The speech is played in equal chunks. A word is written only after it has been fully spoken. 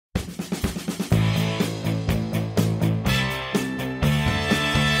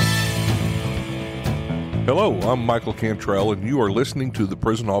Hello, I'm Michael Cantrell, and you are listening to the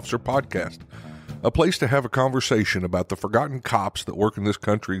Prison Officer Podcast, a place to have a conversation about the forgotten cops that work in this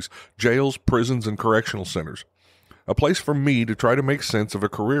country's jails, prisons, and correctional centers. A place for me to try to make sense of a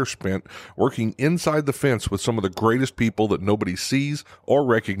career spent working inside the fence with some of the greatest people that nobody sees or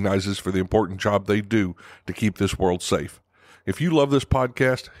recognizes for the important job they do to keep this world safe. If you love this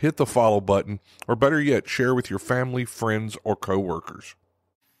podcast, hit the follow button, or better yet, share with your family, friends, or coworkers.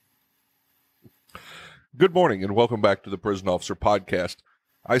 Good morning, and welcome back to the Prison Officer Podcast.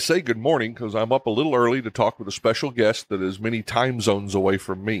 I say good morning because I'm up a little early to talk with a special guest that is many time zones away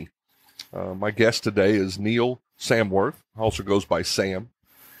from me. My guest today is Neil Samworth, also goes by Sam.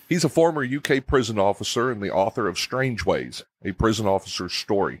 He's a former UK prison officer and the author of Strangeways, a prison officer's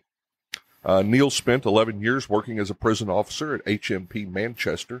story. Neil spent 11 years working as a prison officer at HMP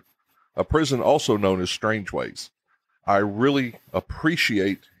Manchester, a prison also known as Strangeways. I really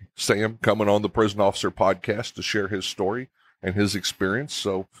appreciate Sam coming on the Prison Officer Podcast to share his story and his experience.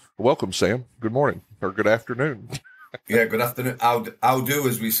 So welcome, Sam. Good morning or good afternoon. Yeah, good afternoon. I'll do,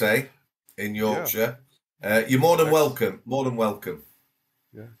 as we say in Yorkshire. Yeah. You're more than welcome. More than welcome.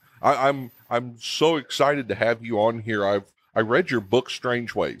 Yeah, I'm so excited to have you on here. I read your book,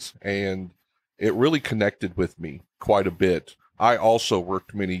 Strangeways, and it really connected with me quite a bit. I also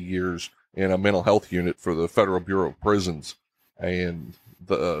worked many years in a mental health unit for the Federal Bureau of Prisons, and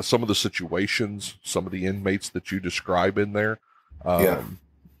some of the situations, some of the inmates that you describe in there,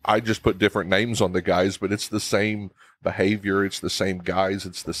 I just put different names on the guys, but it's the same behavior, it's the same guys,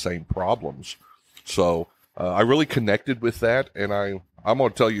 it's the same problems. So I really connected with that, and I'm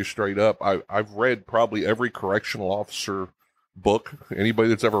going to tell you straight up, I've read probably every correctional officer book, anybody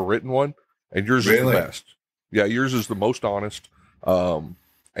that's ever written one, and yours is the best. Yeah, yours is the most honest,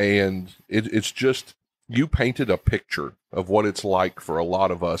 and it's just, you painted a picture of what it's like for a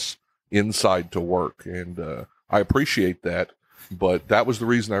lot of us inside to work, and I appreciate that, but that was the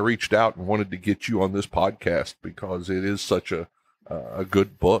reason I reached out and wanted to get you on this podcast, because it is such a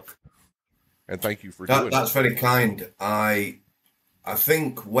good book, and thank you for doing it. That's very kind. I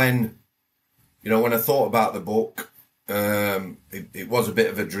think when I thought about the book, it was a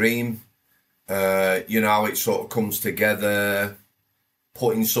bit of a dream. How it sort of comes together,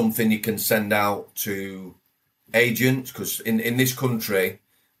 putting something you can send out to agents, because in this country,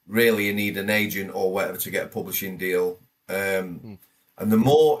 really you need an agent or whatever to get a publishing deal. And the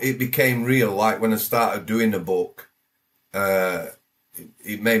more it became real, like when I started doing the book,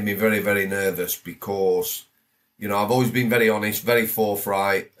 it made me very, very nervous because, I've always been very honest, very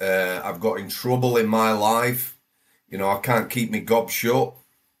forthright. I've got in trouble in my life. I can't keep my gob shut.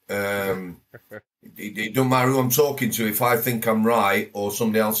 It don't matter who I'm talking to. If I think I'm right or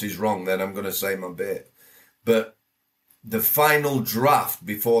somebody else is wrong, then I'm going to say my bit. But the final draft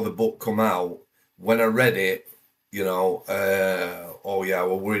before the book come out, when I read it, we're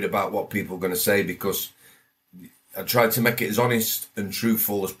worried about what people are going to say, because I tried to make it as honest and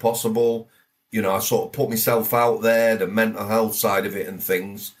truthful as possible. I sort of put myself out there, the mental health side of it and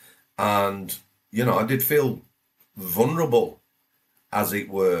things. And, I did feel vulnerable, as it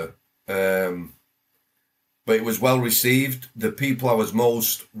were. But it was well received. The people I was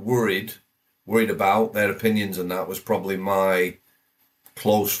most worried about, their opinions and that, was probably my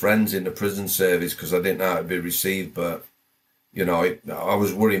close friends in the prison service, because I didn't know how to be received. But, I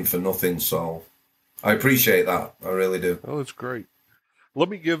was worrying for nothing. So I appreciate that. I really do. Oh, that's great. Let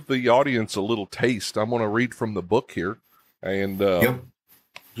me give the audience a little taste. I'm going to read from the book here and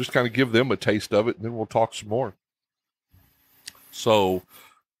just kind of give them a taste of it, and then we'll talk some more. So,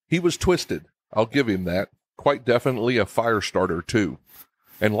 he was twisted. I'll give him that. Quite definitely a fire starter, too.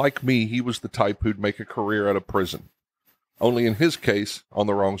 And like me, he was the type who'd make a career out of prison. Only in his case, on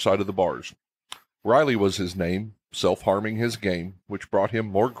the wrong side of the bars. Riley was his name, self-harming his game, which brought him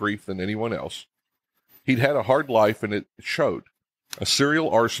more grief than anyone else. He'd had a hard life, and it showed. A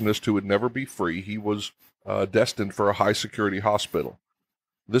serial arsonist who would never be free, he was destined for a high-security hospital.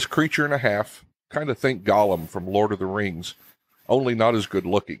 This creature and a half, kind of think Gollum from Lord of the Rings, only not as good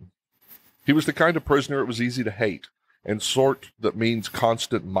looking. He was the kind of prisoner it was easy to hate, and sort that means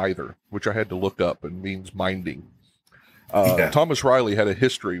constant mither, which I had to look up, and means minding. Thomas Riley had a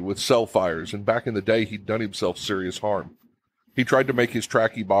history with cell fires, and back in the day he'd done himself serious harm. He tried to make his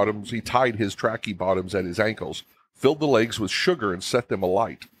tracky bottoms, he tied his tracky bottoms at his ankles, filled the legs with sugar and set them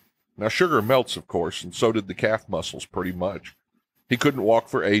alight. Now sugar melts, of course, and so did the calf muscles pretty much. He couldn't walk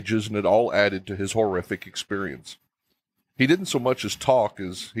for ages, and it all added to his horrific experience. He didn't so much as talk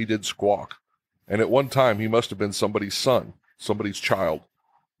as he did squawk, and at one time he must have been somebody's son, somebody's child,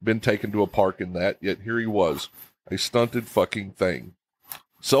 been taken to a park in that, yet here he was, a stunted fucking thing.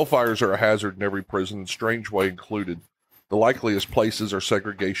 Cell fires are a hazard in every prison, and Strangeway included. The likeliest places are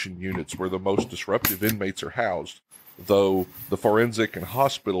segregation units where the most disruptive inmates are housed, though the forensic and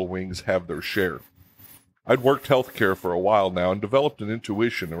hospital wings have their share. I'd worked healthcare for a while now and developed an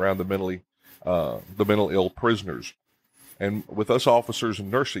intuition around the mental ill prisoners. And with us officers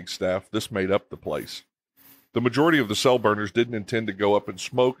and nursing staff, this made up the place. The majority of the cell burners didn't intend to go up in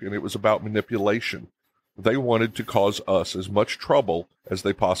smoke, and it was about manipulation. They wanted to cause us as much trouble as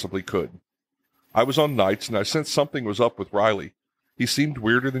they possibly could. I was on nights, and I sensed something was up with Riley. He seemed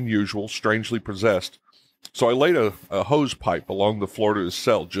weirder than usual, strangely possessed. So I laid a hose pipe along the floor to his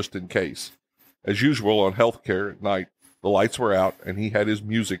cell just in case. As usual on healthcare at night, the lights were out, and he had his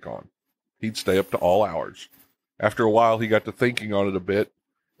music on. He'd stay up to all hours. After a while, he got to thinking on it a bit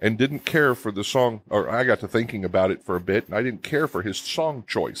and didn't care for the song, or I got to thinking about it for a bit, and I didn't care for his song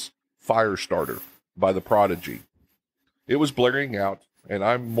choice, Firestarter, by The Prodigy. It was blaring out, and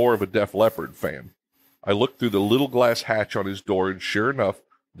I'm more of a Def Leppard fan. I looked through the little glass hatch on his door, and sure enough,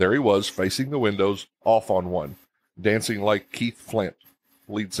 there he was, facing the windows, off on one, dancing like Keith Flint,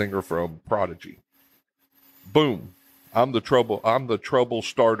 lead singer from Prodigy. Boom. I'm the trouble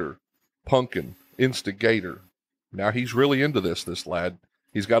starter, punkin', instigator. Now he's really into this lad.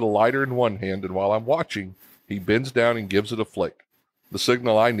 He's got a lighter in one hand, and while I'm watching, he bends down and gives it a flick. The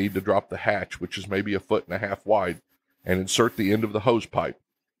signal I need to drop the hatch, which is maybe 1.5 feet wide, and insert the end of the hose pipe.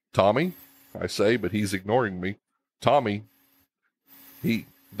 Tommy, I say, but he's ignoring me. Tommy, the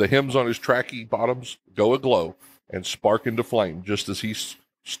hems on his tracky bottoms go aglow and spark into flame just as he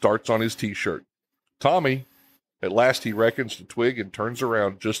starts on his t-shirt. Tommy, at last he reckons to twig and turns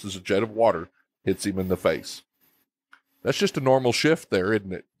around just as a jet of water hits him in the face. That's just a normal shift there,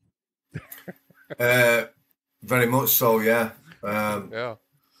 isn't it? Very much so, yeah. Yeah.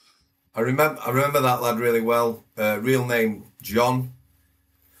 I remember that lad really well. Real name John.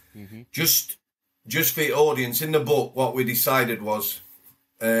 Mm-hmm. Just for the audience, in the book, what we decided was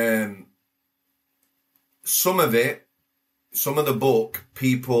some of the book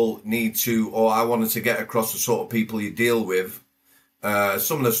people need to, or I wanted to get across the sort of people you deal with.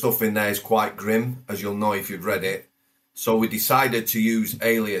 Some of the stuff in there is quite grim, as you'll know if you've read it. So we decided to use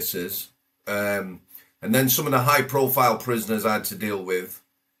aliases. And then some of the high-profile prisoners I had to deal with,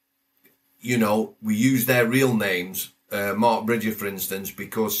 you know, we used their real names. Mark Bridger, for instance,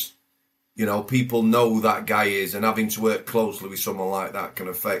 because, you know, people know who that guy is, and having to work closely with someone like that can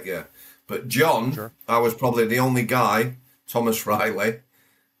affect you. But John, sure. I was probably the only guy, Thomas Riley,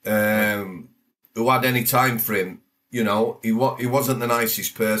 who had any time for him. You know, he wasn't the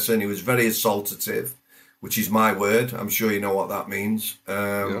nicest person. He was very assaultative, which is my word. I'm sure you know what that means.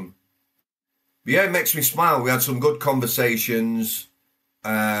 But yeah, it makes me smile. We had some good conversations.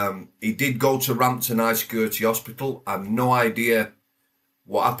 He did go to Rampton High Security Hospital. I have no idea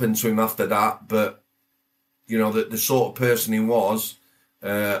what happened to him after that, but, you know, the sort of person he was,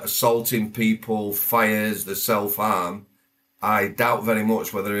 assaulting people, fires, the self-harm, I doubt very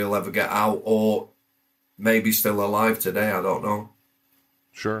much whether he'll ever get out or maybe still alive today. I don't know.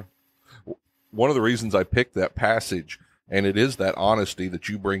 Sure. One of the reasons I picked that passage, and it is that honesty that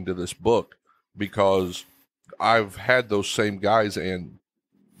you bring to this book, because I've had those same guys, and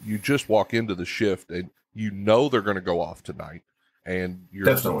you just walk into the shift and you know they're going to go off tonight, and you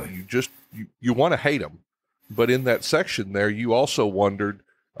want to hate them. But in that section there, you also wondered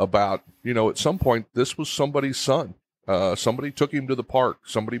about, you know, at some point this was somebody's son. Somebody took him to the park.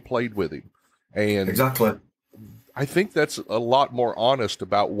 Somebody played with him. And exactly. I think that's a lot more honest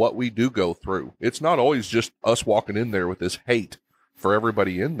about what we do go through. It's not always just us walking in there with this hate for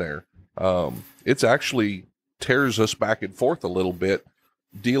everybody in there. It's actually tears us back and forth a little bit,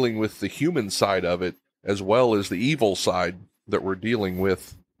 dealing with the human side of it as well as the evil side that we're dealing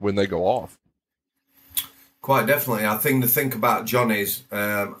with when they go off. Quite definitely. I think the thing about John is,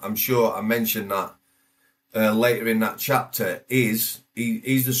 I'm sure I mentioned that later in that chapter, is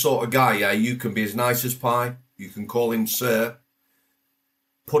he's the sort of guy, yeah, you can be as nice as pie, you can call him sir,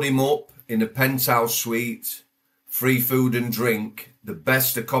 put him up in a penthouse suite, free food and drink, the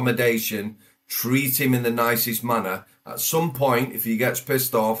best accommodation, treat him in the nicest manner. At some point, if he gets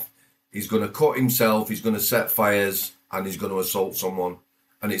pissed off, he's going to cut himself, he's going to set fires, and he's going to assault someone.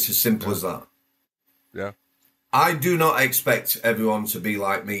 And it's as simple as that. Yeah. I do not expect everyone to be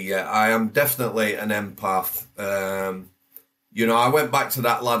like me yet. I am definitely an empath. You know, I went back to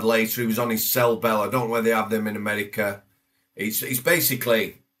that lad later. He was on his cell bell. I don't know whether they have them in America. It's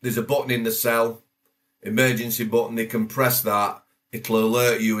basically, there's a button in the cell, emergency button. They can press that. It'll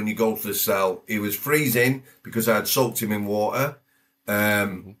alert you when you go to the cell. He was freezing because I had soaked him in water,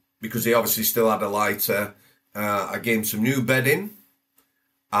 because he obviously still had a lighter. I gave him some new bedding.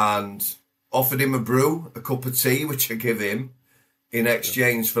 and offered him a brew, a cup of tea, which I give him in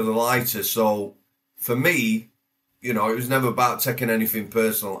exchange for the lighter. So for me, you know, it was never about taking anything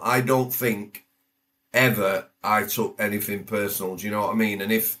personal. I don't think ever I took anything personal. Do you know what I mean?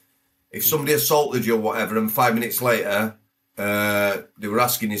 And if somebody assaulted you or whatever, and 5 minutes later they were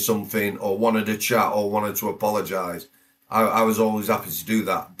asking you something or wanted a chat or wanted to apologise, I was always happy to do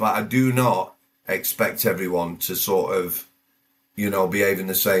that. But I do not expect everyone to sort of, you know, behave in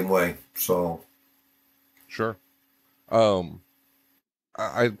the same way. So, sure.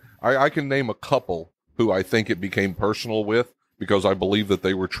 I can name a couple who I think it became personal with because I believe that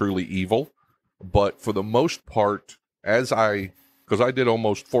they were truly evil. But for the most part, because I did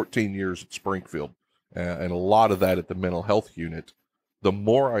almost 14 years at Springfield, and a lot of that at the mental health unit, the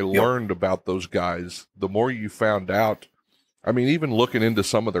more I learned about those guys, the more you found out. I mean, even looking into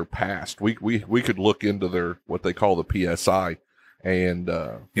some of their past, we could look into their, what they call the PSI, and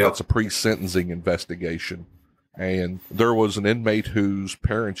that's a pre-sentencing investigation. And there was an inmate whose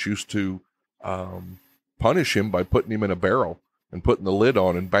parents used to punish him by putting him in a barrel and putting the lid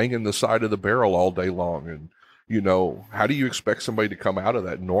on and banging the side of the barrel all day long. And, you know, how do you expect somebody to come out of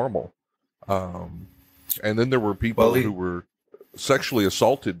that normal? And then there were people who were sexually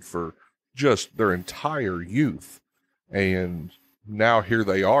assaulted for just their entire youth. And now here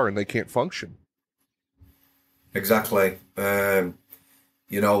they are and they can't function. Exactly. You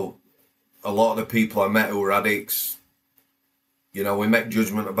know, a lot of the people I met who were addicts, you know, we make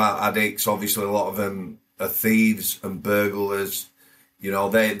judgment about addicts. Obviously, a lot of them are thieves and burglars. You know,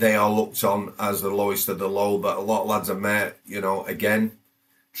 they are looked on as the lowest of the low. But a lot of lads I met, you know, again,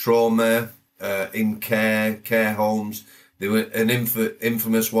 trauma, in care homes. There was an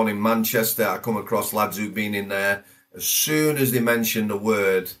infamous one in Manchester. I come across lads who've been in there. As soon as they mentioned the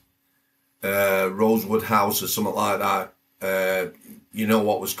word Rosewood House or something like that, you know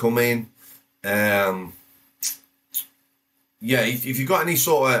what was coming. Yeah, if you got any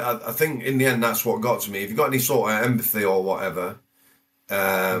sort of, I think in the end that's what got to me. If you got any sort of empathy or whatever,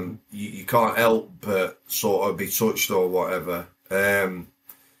 you can't help but sort of be touched or whatever.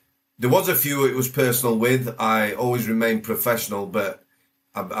 There was a few it was personal with. I always remain professional, but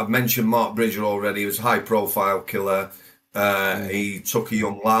I've mentioned Mark Bridger already. He was a high-profile killer. He took a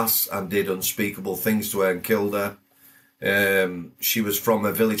young lass and did unspeakable things to her and killed her. She was from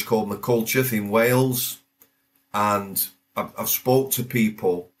a village called McCulcheth in Wales, and I've spoke to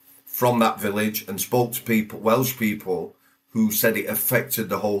people from that village and spoke to people, Welsh people, who said it affected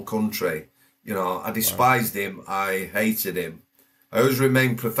the whole country. You know, I despised him. I hated him. I always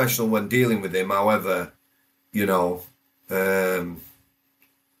remained professional when dealing with him. However, you know, I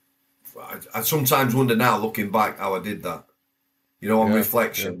sometimes wonder now, looking back, how I did that. You know, on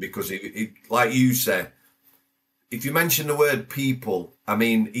reflection, because it, like you said, if you mention the word people, I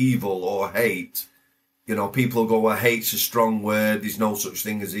mean evil or hate, you know, people go, well, hate's a strong word. There's no such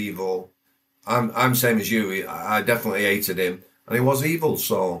thing as evil. I'm same as you. I definitely hated him, and he was evil.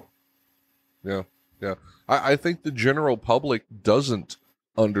 So, yeah. I think the general public doesn't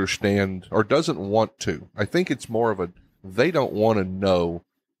understand or doesn't want to. I think it's more of they don't want to know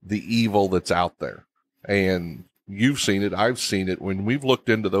the evil that's out there. And you've seen it. I've seen it when we've looked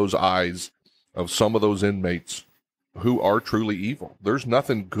into those eyes of some of those inmates who are truly evil. There's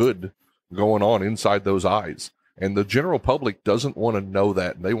nothing good going on inside those eyes. And the general public doesn't want to know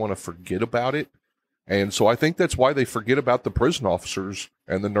that. And they want to forget about it. And so I think that's why they forget about the prison officers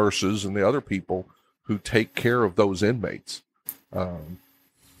and the nurses and the other people who take care of those inmates.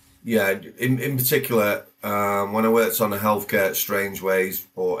 Yeah, in particular, when I worked on a healthcare at Strangeways,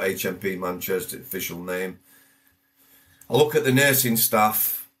 or HMP Manchester, official name, I look at the nursing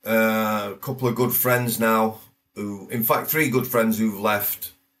staff, a couple of good friends now, in fact, 3 good friends who've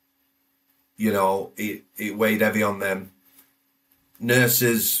left. You know, it weighed heavy on them.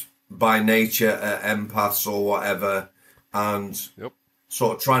 Nurses by nature are empaths or whatever, and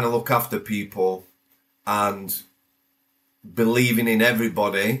sort of trying to look after people and believing in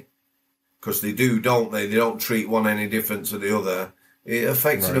everybody, because they do, don't they? They don't treat one any different to the other. It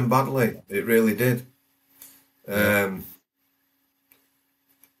affected them badly. It really did. I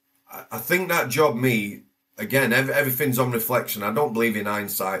think that job, again, everything's on reflection. I don't believe in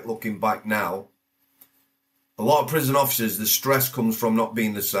hindsight. Looking back now, a lot of prison officers, the stress comes from not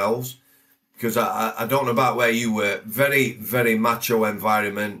being themselves. Because I don't know about where you were. Very, very macho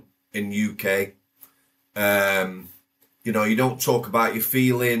environment in UK. You know, you don't talk about your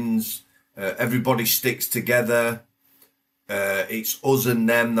feelings. Everybody sticks together. It's us and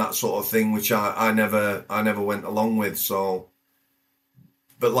them, that sort of thing, which I never went along with. So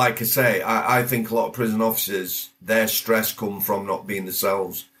But like I say, I think a lot of prison officers, their stress come from not being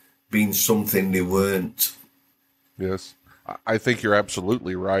themselves, being something they weren't. Yes, I think you're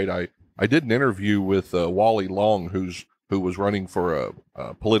absolutely right. I did an interview with Wally Long, who was running for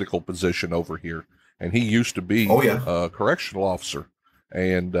a political position over here, and he used to be Oh, yeah. a correctional officer,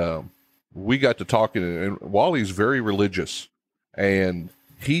 and we got to talking. And Wally's very religious, and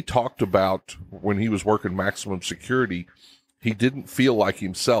he talked about when he was working maximum security, he didn't feel like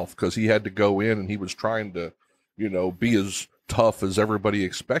himself because he had to go in and he was trying to, be as tough as everybody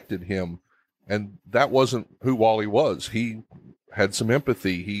expected him. And that wasn't who Wally was. He had some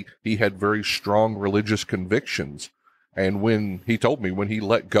empathy. He had very strong religious convictions. And when he told me when he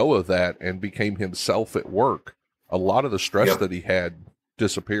let go of that and became himself at work, a lot of the stress that he had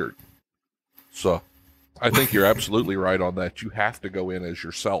disappeared. So I think you're absolutely right on that. You have to go in as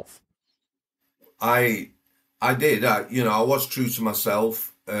yourself. I did. I was true to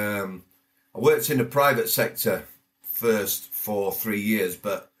myself. I worked in the private sector first for 3 years,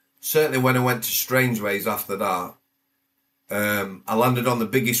 but certainly when I went to Strangeways after that, I landed on the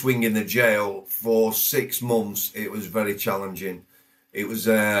biggest wing in the jail for 6 months. It was very challenging. It was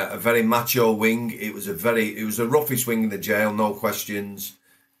a very macho wing. It was the roughest wing in the jail, no questions.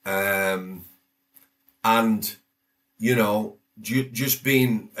 Just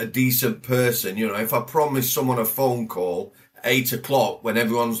being a decent person, if I promised someone a phone call at 8 o'clock when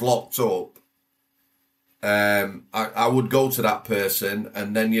everyone's locked up, I would go to that person,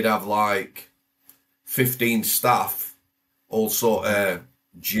 and then you'd have like 15 staff all sort of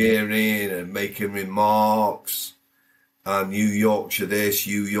jeering and making remarks, and you Yorkshire this,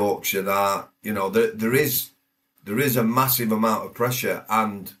 you Yorkshire that. There is a massive amount of pressure,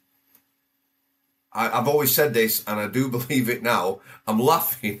 and I've always said this, and I do believe it now. I'm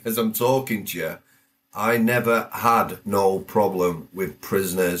laughing as I'm talking to you. I never had no problem with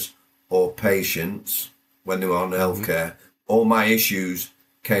prisoners or patients when they were on healthcare. All my issues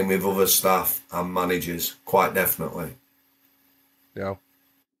came with other staff and managers, quite definitely. Yeah.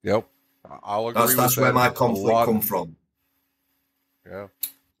 Yep. I'll agree with that. That's where my conflict come from. Yeah.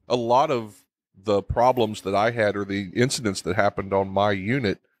 A lot of the problems that I had or the incidents that happened on my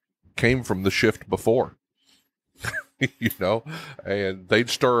unit came from the shift before, and they'd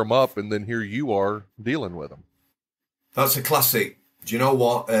stir them up, and then here you are dealing with them. That's a classic. Do you know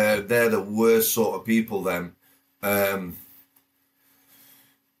what? They're the worst sort of people then.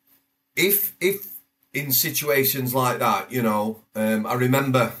 If in situations like that, I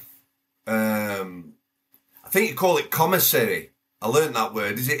remember, I think you call it commissary. I learned that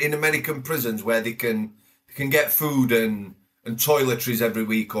word. Is it in American prisons where they can get food and toiletries every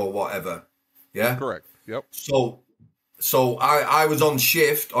week or whatever? Yeah? Correct. Yep. So I was on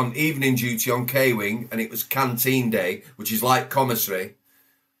shift on evening duty on K Wing, and it was canteen day, which is like commissary.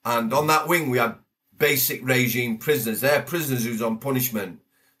 And on that wing, we had basic regime prisoners. They're prisoners who's on punishment.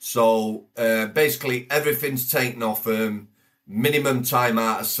 So basically everything's taken off them, minimum time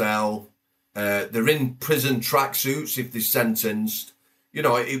out of cell. They're in prison tracksuits if they're sentenced.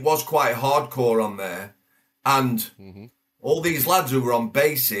 It was quite hardcore on there. And all these lads who were on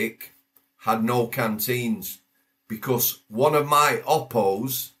basic had no canteens, because one of my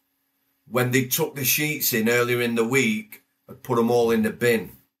oppos, when they took the sheets in earlier in the week, had put them all in the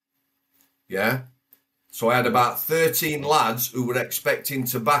bin. Yeah? So I had about 13 lads who were expecting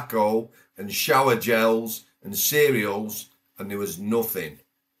tobacco and shower gels and cereals, and there was nothing.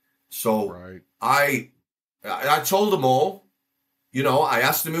 So right. I told them all, I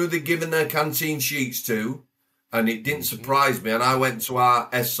asked them who they'd given their canteen sheets to, and it didn't surprise me. And I went to our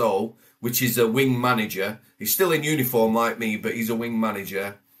SO, which is a wing manager. He's still in uniform like me, but he's a wing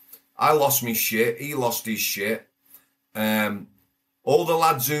manager. I lost my shit. He lost his shit. All the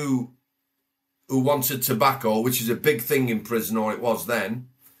lads who wanted tobacco, which is a big thing in prison, or it was then,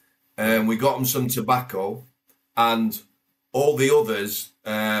 we got them some tobacco. And all the others,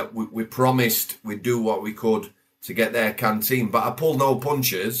 we promised we'd do what we could to get their canteen. But I pulled no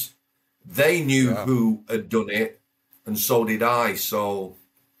punches. They knew who had done it, and so did I. So,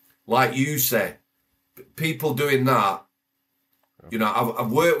 like you say, people doing that,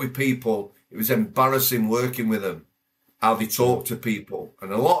 I've worked with people. It was embarrassing working with them, how they talk to people.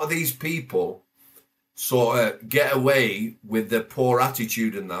 And a lot of these people sort of get away with their poor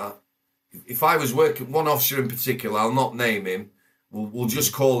attitude and that. If I was working, one officer in particular, I'll not name him, we'll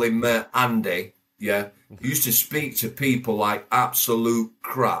just call him Andy, yeah? He used to speak to people like absolute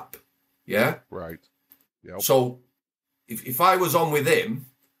crap, yeah? Right. Yep. So if I was on with him,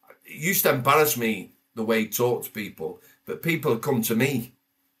 it used to embarrass me the way he talked to people, but people would come to me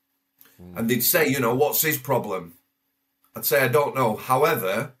and they'd say, what's his problem? I'd say I don't know.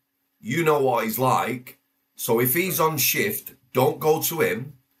 However, you know what he's like. So if he's on shift, don't go to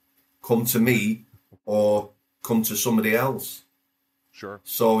him. Come to me or come to somebody else. Sure.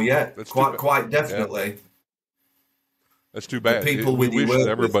 So yeah, That's quite definitely. Yeah. That's too bad. People we with wish you that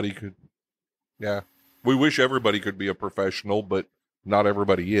everybody could. Yeah, we wish everybody could be a professional, but not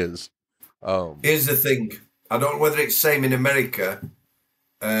everybody is. Here's the thing. I don't know whether it's same in America.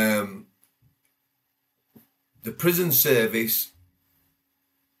 The prison service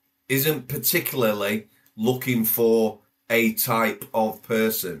isn't particularly looking for a type of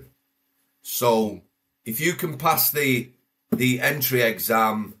person. So if you can pass the entry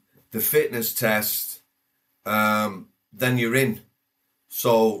exam, the fitness test, then you're in.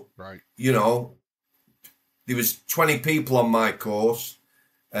 So, right. You know, there was 20 people on my course.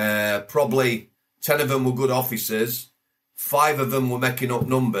 Probably 10 of them were good officers. 5 of them were making up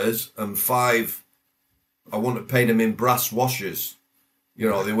numbers, and 5, I wouldn't have paid them in brass washers. You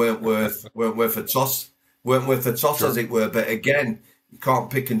know, they weren't worth a toss, Sure. as it were. But again, you can't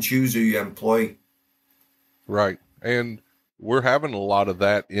pick and choose who you employ. Right. And we're having a lot of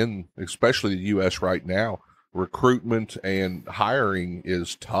that in especially the U.S. right now. Recruitment and hiring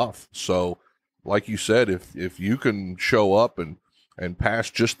is tough. So, like you said, if you can show up and pass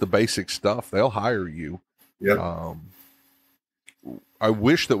just the basic stuff, they'll hire you. Yeah. I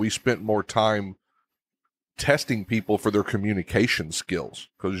wish that we spent more time testing people for their communication skills,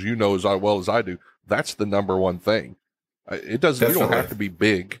 because you know as well as I do, that's the number one thing. It doesn't. Definitely. You don't have to be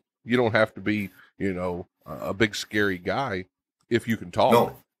big. You don't have to be, a big scary guy if you can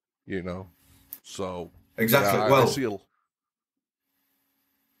talk. No. So exactly. Yeah,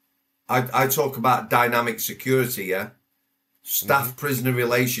 I talk about dynamic security. Yeah, staff prisoner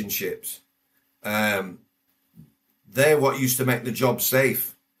relationships. They're what used to make the job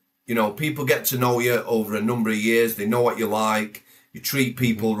safe. You know, people get to know you over a number of years. They know what you like. You treat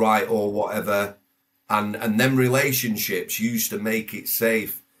people right or whatever. And them relationships used to make it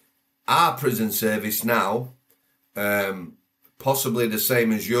safe. Our prison service now, possibly the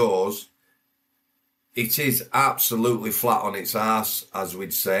same as yours, it is absolutely flat on its arse, as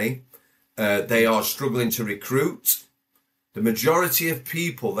we'd say. They are struggling to recruit. The majority of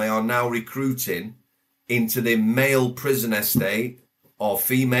people they are now recruiting into the male prison estate are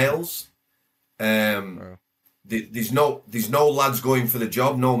females. There's no lads going for the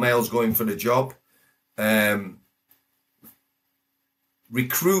job, no males going for the job.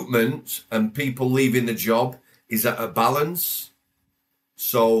 Recruitment and people leaving the job is at a balance.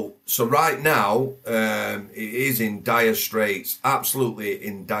 So right now, it is in dire straits, absolutely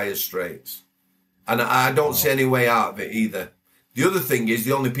in dire straits. And I don't see any way out of it either. The other thing is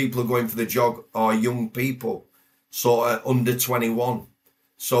the only people who are going for the job are young people, sort of under 21.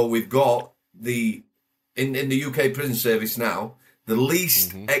 So we've got in the UK prison service now, the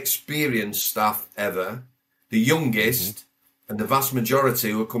least experienced staff ever, the youngest, and the vast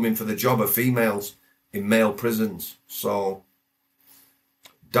majority who are coming for the job are females in male prisons. So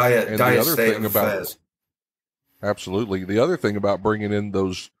dire state of affairs. Absolutely. The other thing about bringing in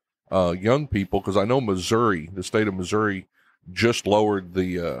those young people, because I know the state of Missouri, just lowered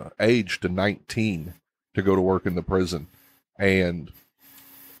the age to 19 to go to work in the prison. And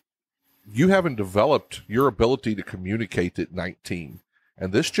you haven't developed your ability to communicate at 19.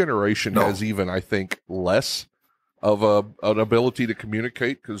 And this generation has even, I think, less of an ability to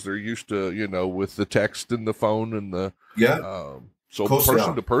communicate because they're used to, with the text and the phone and the... Yeah. So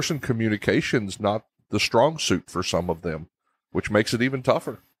person-to-person communication's not the strong suit for some of them, which makes it even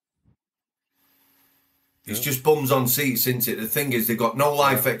tougher. It's just bums on seats, isn't it? The thing is, they've got no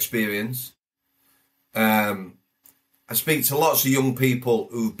life experience. I speak to lots of young people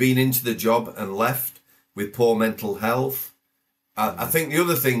who've been into the job and left with poor mental health. I think the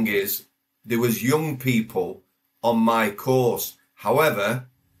other thing is, there was young people on my course. However,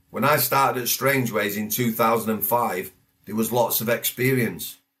 when I started at Strangeways in 2005, there was lots of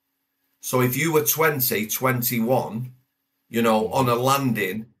experience. So if you were 20, 21, on a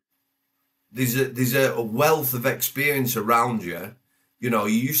landing, there's a wealth of experience around you. You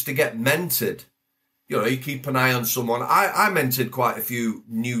used to get mentored. You keep an eye on someone. I mentored quite a few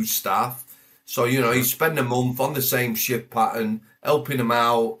new staff. So, you spend a month on the same shift pattern, helping them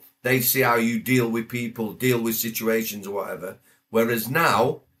out. They see how you deal with people, deal with situations or whatever. Whereas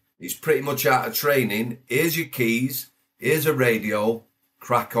now, it's pretty much out of training. Here's your keys. Here's a radio.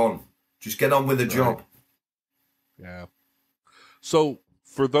 Crack on. Just get on with the job. Yeah. So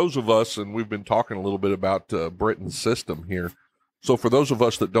for those of us, and we've been talking a little bit about Britain's system here. So for those of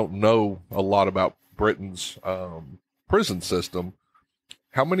us that don't know a lot about Britain's prison system,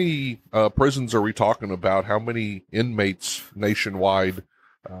 How many prisons are we talking about? How many inmates nationwide?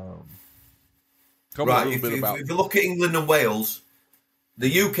 Tell me a little bit about. If you look at England and Wales,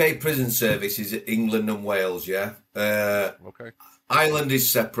 the UK prison service is England and Wales, yeah? Okay. Ireland is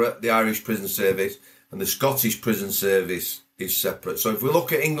separate, the Irish prison service, and the Scottish prison service is separate. So if we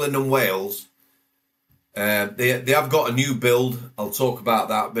look at England and Wales, they have got a new build. I'll talk about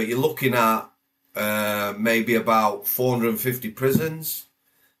that, but you're looking at maybe about 450 prisons.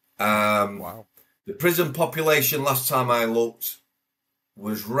 Wow. The prison population last time I looked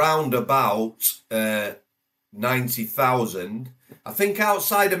was round about 90,000. I think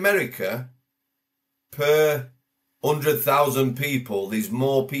outside America, per 100,000 people, there's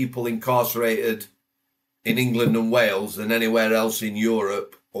more people incarcerated in England and Wales than anywhere else in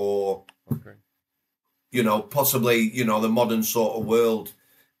Europe or, possibly, the modern sort of world.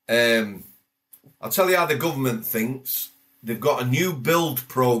 I'll tell you how the government thinks. They've got a new build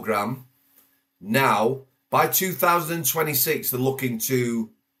program now. By 2026, they're looking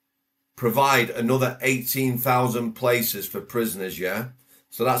to provide another 18,000 places for prisoners, yeah?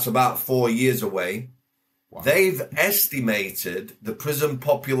 So that's about 4 years away. Wow. They've estimated the prison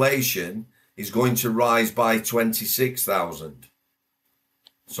population is going to rise by 26,000.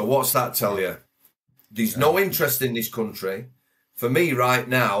 So what's that tell you? There's no interest in this country. For me right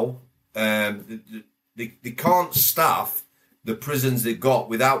now, they can't staff the prisons they've got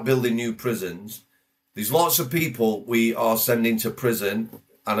without building new prisons. There's lots of people we are sending to prison,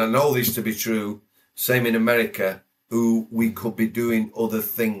 and I know this to be true, same in America, who we could be doing other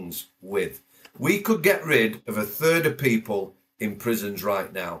things with. We could get rid of a third of people in prisons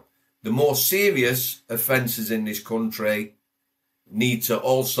right now. The more serious offences in this country need to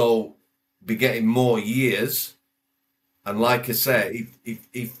also be getting more years. And like I say,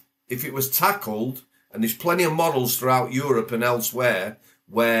 if it was tackled, and there's plenty of models throughout Europe and elsewhere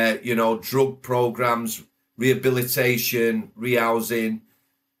where, drug programs, rehabilitation, rehousing,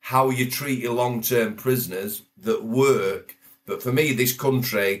 how you treat your long-term prisoners that work. But for me, this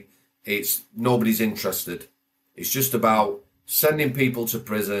country, nobody's interested. It's just about sending people to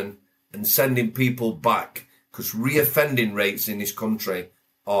prison and sending people back, because reoffending rates in this country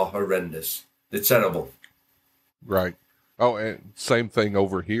are horrendous. They're terrible. Right. Oh, and same thing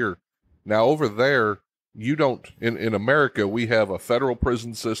over here. Now, over there, you don't, in America, we have a federal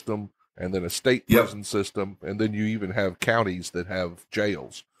prison system and then a state prison system, and then you even have counties that have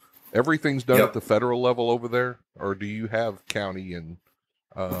jails. Everything's done at the federal level over there, or do you have county and...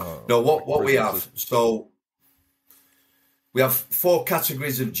 No, what we have, so we have 4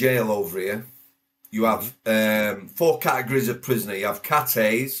 categories of jail over here. You have 4 categories of prisoner. You have Cat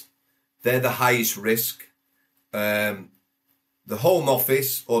A's, they're the highest risk. The Home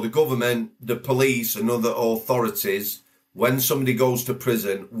Office or the government, the police and other authorities, when somebody goes to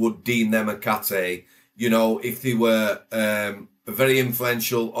prison, would deem them a Cat A. If they were a very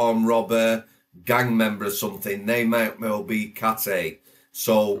influential armed robber, gang member or something, they might well be Cat A.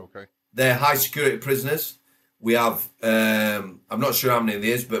 So they're high security prisoners. We have, I'm not sure how many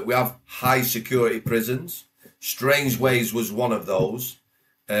there is, but we have high security prisons. Strangeways was one of those.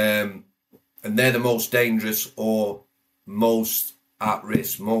 And they're the most dangerous or most at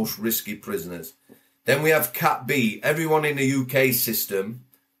risk, most risky prisoners. Then we have Cat B. Everyone in the UK system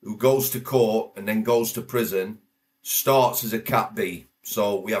who goes to court and then goes to prison starts as a Cat B.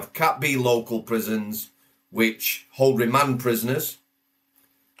 So we have Cat B local prisons, which hold remand prisoners.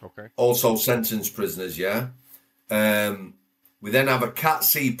 Also sentenced prisoners, yeah. We then have a Cat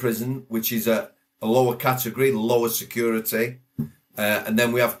C prison, which is a lower category, lower security. And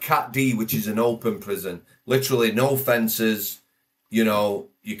then we have Cat D, which is an open prison. Literally no fences,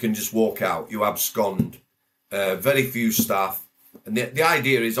 you can just walk out, you abscond. Very few staff. And the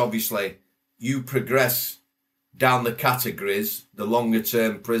idea is obviously you progress down the categories, the longer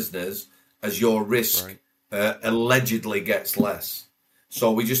term prisoners, as your risk allegedly gets less.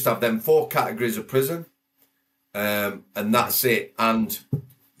 So we just have them 4 categories of prison, and that's it. And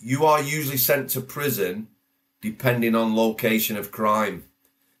you are usually sent to prison depending on location of crime.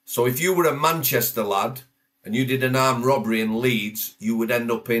 So if you were a Manchester lad and you did an armed robbery in Leeds, you would end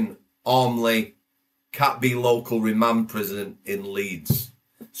up in Ormley, Cat B local remand prison in Leeds.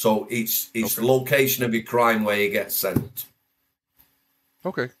 So it's the location of your crime where you get sent.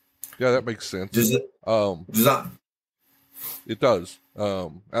 Okay. Yeah, that makes sense. Does that? It does.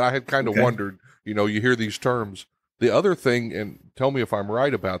 And I had kind of wondered, you hear these terms. The other thing, and tell me if I'm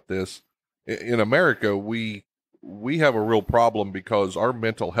right about this, in America, we have a real problem because our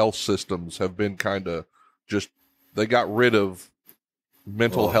mental health systems have been kind of they got rid of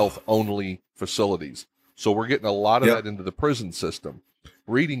mental health only facilities. So we're getting a lot of that into the prison system.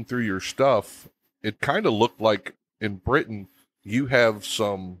 reading through your stuff, it kind of looked like in Britain, you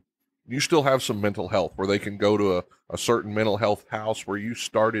still have some mental health where they can go to a certain mental health house where you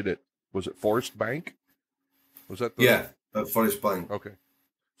started at, was it Forest Bank? Was that Yeah, at Forest Bank. Okay.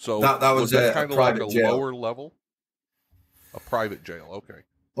 So that was that a kind of like private a jail. lower level? A private jail, okay.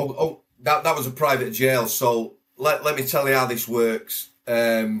 That was a private jail. So let me tell you how this works.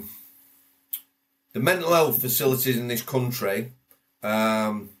 The mental health facilities in this country,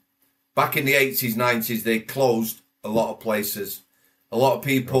 back in the 80s, 90s, they closed a lot of places. A lot of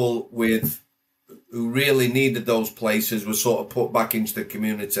people who really needed those places were sort of put back into the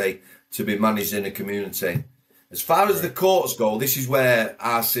community to be managed in a community. As far as the courts go, this is where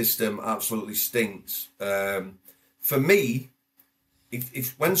our system absolutely stinks. For me,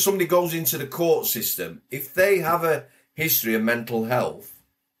 if when somebody goes into the court system, if they have a history of mental health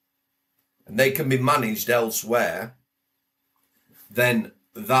and they can be managed elsewhere, then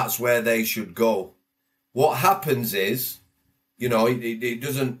that's where they should go. What happens is, it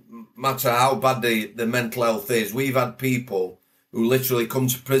doesn't matter how bad the mental health is. We've had people who literally come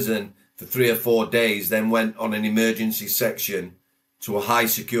to prison for 3 or 4 days, then went on an emergency section to a high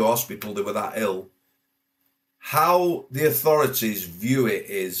secure hospital. They were that ill. How the authorities view it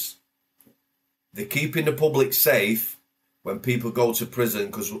is they're keeping the public safe when people go to prison,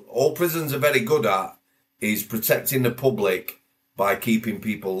 because all prisons are very good at is protecting the public by keeping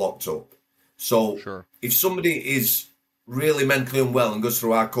people locked up. So if somebody is really mentally unwell and goes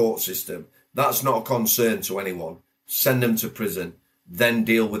through our court system, that's not a concern to anyone. Send them to prison, then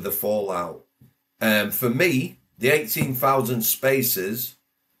deal with the fallout. For me, the 18,000 spaces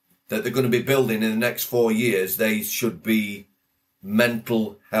that they're going to be building in the next 4 years, they should be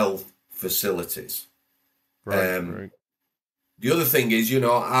mental health facilities. Right. The other thing is,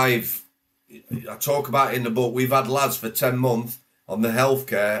 I talk about in the book, we've had lads for 10 months on the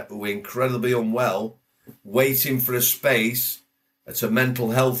healthcare who are incredibly unwell, waiting for a space at a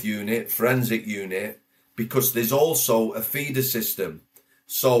mental health unit, forensic unit, because there's also a feeder system.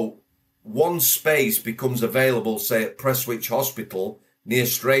 So one space becomes available, say, at Prestwich Hospital near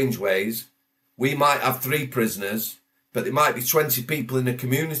Strangeways. We might have 3 prisoners, but there might be 20 people in the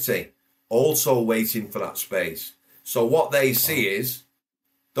community also waiting for that space. So what they see is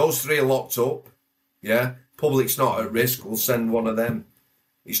those 3 are locked up. Yeah, public's not at risk. We'll send one of them.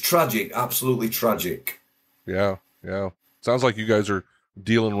 It's tragic, absolutely tragic. Yeah. Sounds like you guys are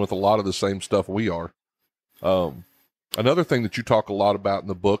dealing with a lot of the same stuff we are. Another thing that you talk a lot about in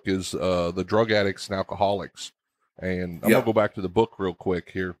the book is the drug addicts and alcoholics. And I'm going to go back to the book real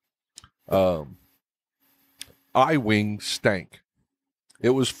quick here. I-Wing stank.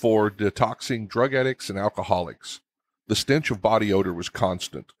 It was for detoxing drug addicts and alcoholics. The stench of body odor was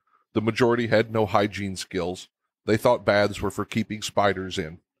constant. The majority had no hygiene skills. They thought baths were for keeping spiders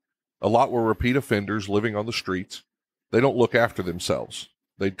in. A lot were repeat offenders living on the streets. They don't look after themselves.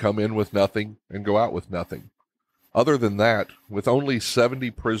 They'd come in with nothing and go out with nothing. Other than that, with only 70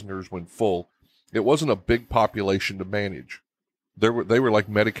 prisoners when full, it wasn't a big population to manage. They were like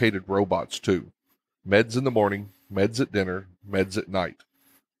medicated robots, too. Meds in the morning, meds at dinner, meds at night.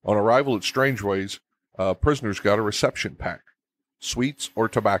 On arrival at Strangeways, prisoners got a reception pack, sweets or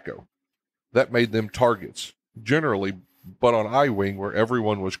tobacco. That made them targets, generally, but on I-Wing, where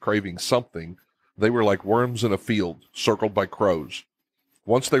everyone was craving something, they were like worms in a field, circled by crows.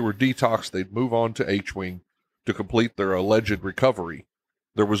 Once they were detoxed, they'd move on to H-Wing to complete their alleged recovery.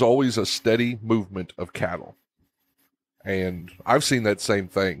 There was always a steady movement of cattle. And I've seen that same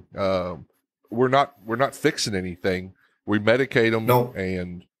thing. We're not fixing anything. We medicate them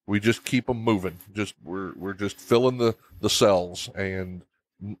and we just keep them moving. We're just filling the cells, and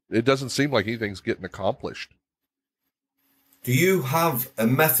it doesn't seem like anything's getting accomplished. Do you have a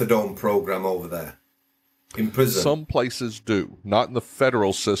methadone program over there in prison? Some places do. Not in the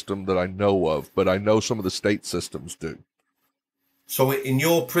federal system that I know of, but I know some of the state systems do. So in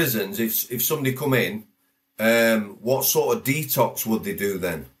your prisons, if somebody come in, what sort of detox would they do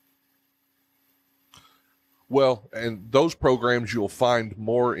then? Well, and those programs you'll find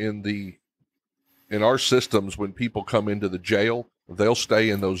more in our systems. When people come into the jail, they'll stay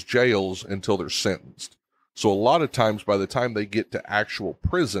in those jails until they're sentenced. So a lot of times, by the time they get to actual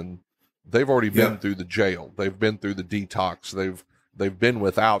prison, they've already been through the jail. They've been through the detox. They've been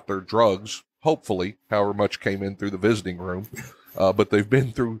without their drugs, hopefully, however much came in through the visiting room. But they've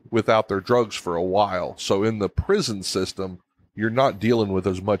been through without their drugs for a while. So in the prison system, you're not dealing with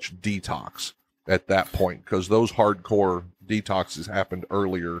as much detox at that point, because those hardcore detoxes happened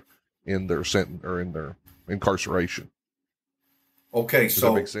earlier in their sentence or in their incarceration. Okay, does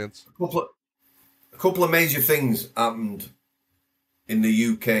that make sense? A couple of major things happened in the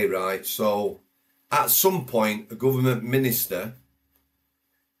UK, right? So at some point, a government minister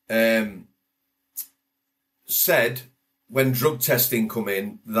said when drug testing come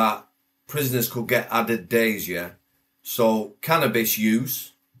in that prisoners could get added days, yeah? So cannabis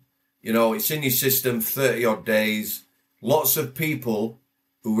use, you know, it's in your system 30 odd days. Lots of people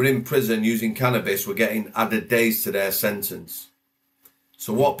who were in prison using cannabis were getting added days to their sentence.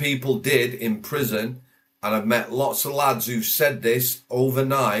 So what people did in prison, and I've met lots of lads who said this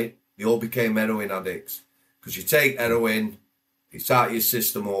overnight, they all became heroin addicts. Because you take heroin, it's out of your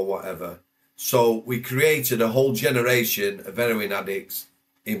system or whatever. So we created a whole generation of heroin addicts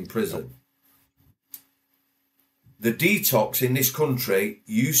in prison. The detox in this country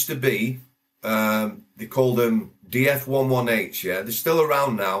used to be, they call them DF11H, yeah? They're still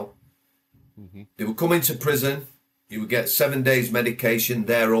around now. Mm-hmm. They would come into prison. You would get 7 days medication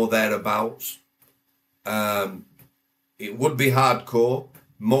there or thereabouts. It would be hardcore.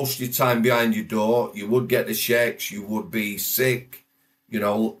 Most of your time behind your door. You would get the shakes. You would be sick. You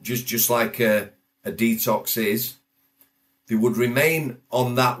know, just like a detox is. They would remain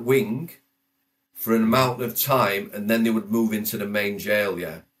on that wing for an amount of time, and then they would move into the main jail,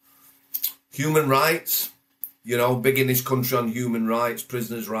 yeah. Human rights, you know, big in this country on human rights,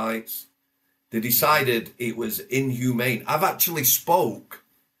 prisoners' rights. They decided it was inhumane. I've actually spoke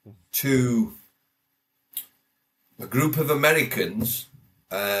to a group of Americans.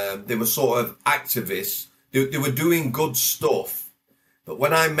 They were sort of activists. They were doing good stuff. But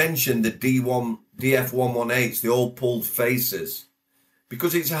when I mentioned the DF11H, they all pulled faces.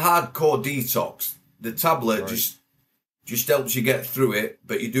 Because it's a hardcore detox. The tablet just helps you get through it,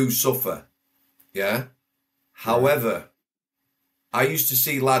 but you do suffer. Yeah? However, I used to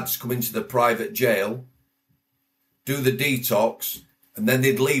see lads come into the private jail, do the detox, and then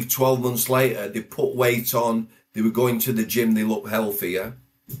they'd leave 12 months later. They put weight on. They were going to the gym. They look healthier.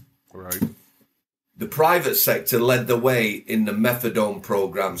 Right. The private sector led the way in the methadone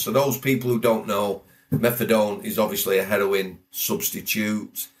program. So those people who don't know, methadone is obviously a heroin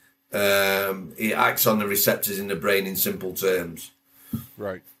substitute. It acts on the receptors in the brain in simple terms.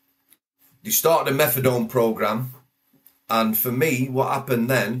 Right. They started a methadone program. And for me, what happened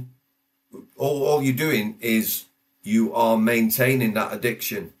then, all you're doing is you are maintaining that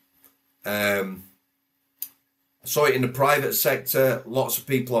addiction. I saw it in the private sector, lots of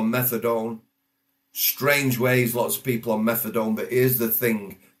people on methadone. Strangeways, lots of people on methadone. But here's the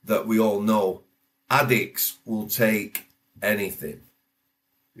thing that we all know. Addicts will take anything.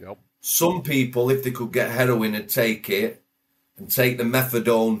 Yep. Some people, if they could get heroin and take it, and take the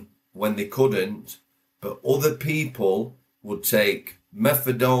methadone when they couldn't, but other people would take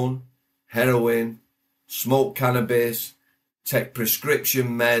methadone, heroin, smoke cannabis, take prescription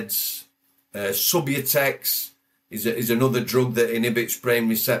meds. Subutex is another drug that inhibits brain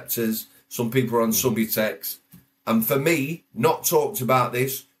receptors. Some people are on Subutex. And for me, not talked about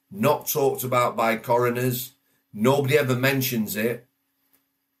this, not talked about by coroners. Nobody ever mentions it.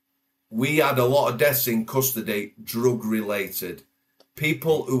 We had a lot of deaths in custody, drug-related.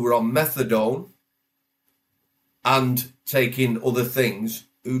 People who were on methadone and taking other things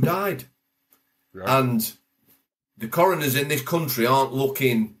who died. Right. And the coroners in this country aren't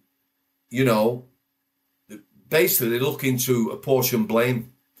looking, you know, basically they're looking to apportion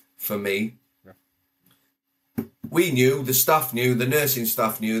blame for me. Yeah. We knew, the staff knew, the nursing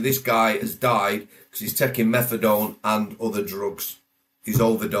staff knew this guy has died because he's taking methadone and other drugs. He's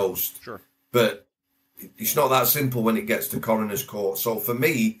overdosed. Sure. But it's not that simple when it gets to coroner's court. So for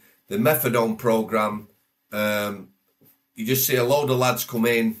me, the methadone program, you just see a load of lads come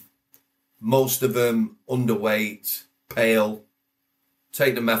in, most of them underweight, pale,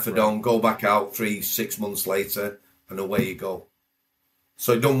 take the methadone, go back out 3-6 months later, and away you go.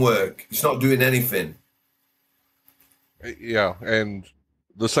 So it don't work. It's not doing anything. Yeah, and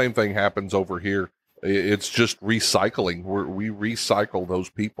the same thing happens over here. It's just recycling. We recycle those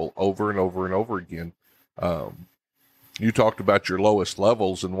people over and over and over again. You talked about your lowest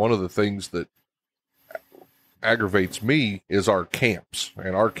levels, and one of the things that aggravates me is our camps.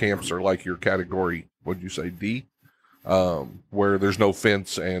 And our camps are like your category, what'd you say, D? Where there's no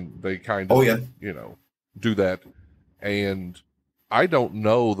fence and they kind of, you know, do that. And I don't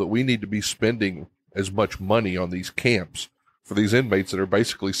know that we need to be spending as much money on these camps for these inmates that are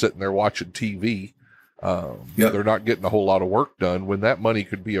basically sitting there watching TV. They're not getting a whole lot of work done when that money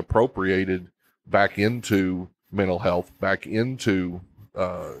could be appropriated back into mental health, back into,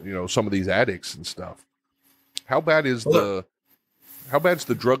 you know, some of these addicts and stuff. How bad is the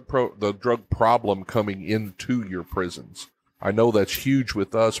drug problem coming into your prisons? I know that's huge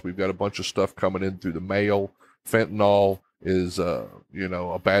with us. We've got a bunch of stuff coming in through the mail, fentanyl, is, a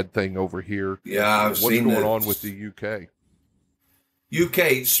bad thing over here. Yeah, I've What's seen going on with the UK? UK,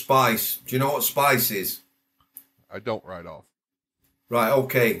 it's spice. Do you know what spice is? I don't right off. Right,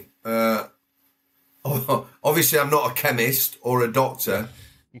 okay. Obviously, I'm not a chemist or a doctor.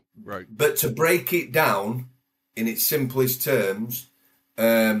 Right. But to break it down in its simplest terms,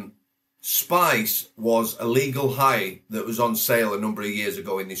 spice was a legal high that was on sale a number of years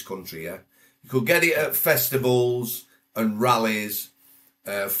ago in this country, yeah? You could get it at festivals and rallies,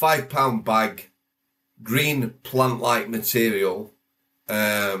 £5 bag, green plant-like material,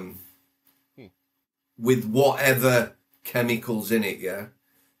 with whatever chemicals in it, yeah?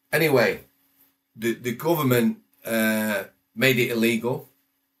 Anyway, the government made it illegal,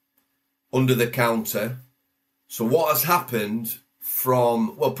 under the counter. So what has happened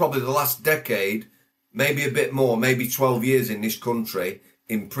from, well, probably the last decade, maybe a bit more, maybe 12 years in this country,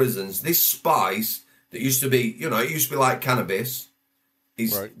 in prisons, this spice that used to be, it used to be like cannabis,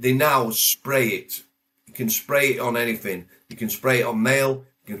 they now spray it. You can spray it on anything. You can spray it on mail,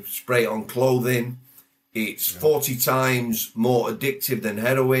 you can spray it on clothing. It's 40 times more addictive than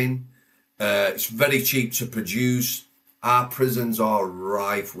heroin. It's very cheap to produce. Our prisons are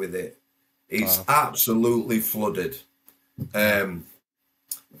rife with it. It's absolutely flooded.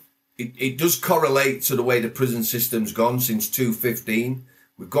 It does correlate to the way the prison system's gone since 2015.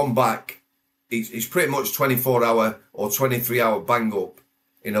 We've gone back. It's pretty much 24-hour or 23-hour bang up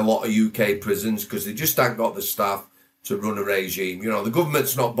in a lot of UK prisons because they just haven't got the staff to run a regime. The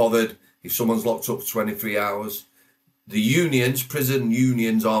government's not bothered if someone's locked up for 23 hours. The unions, prison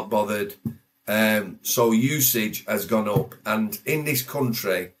unions, aren't bothered. So usage has gone up. And in this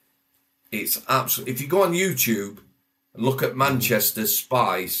country, it's absolutely, if you go on YouTube and look at Manchester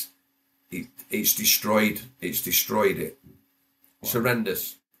spice, it's destroyed. It's destroyed it. It's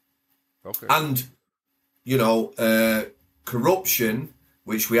horrendous. Okay. And, corruption,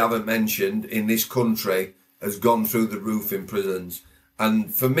 which we haven't mentioned in this country, has gone through the roof in prisons.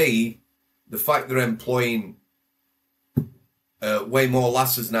 And for me, the fact they're employing way more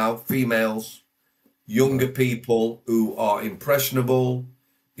lasses now, females, younger people who are impressionable,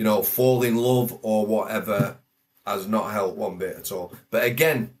 fall in love or whatever, has not helped one bit at all. But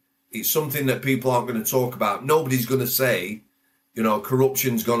again, it's something that people aren't going to talk about. Nobody's going to say,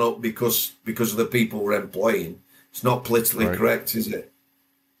 corruption's gone up because of the people we're employing. It's not politically correct, is it?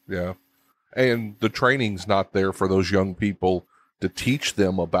 Yeah. And the training's not there for those young people to teach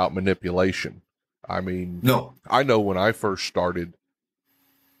them about manipulation. I mean, no. I know when I first started,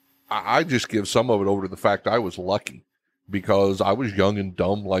 I just give some of it over to the fact I was lucky because I was young and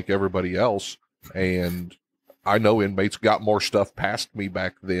dumb like everybody else. And I know inmates got more stuff past me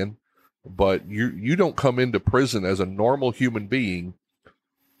back then, but you don't come into prison as a normal human being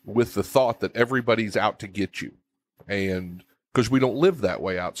with the thought that everybody's out to get you. And because we don't live that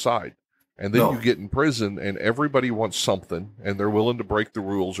way outside. And then you get in prison and everybody wants something and they're willing to break the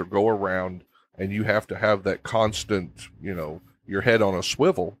rules or go around, and you have to have that constant, your head on a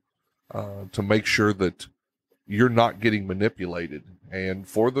swivel to make sure that you're not getting manipulated. And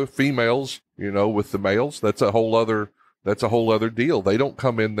for the females, with the males, that's a whole other deal. They don't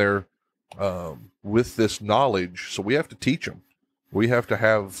come in there with this knowledge, so we have to teach them. We have to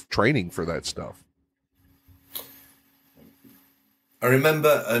have training for that stuff. I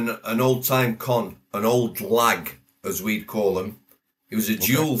remember an old-time con, an old lag, as we'd call him. He was a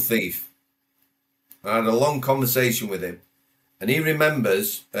jewel thief. I had a long conversation with him, and he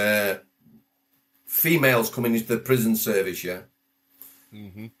remembers females coming into the prison service, yeah?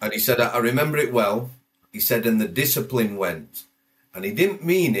 Mm-hmm. And he said, I remember it well. He said, and the discipline went. And he didn't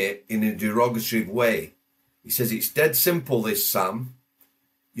mean it in a derogatory way. He says, it's dead simple, this, Sam.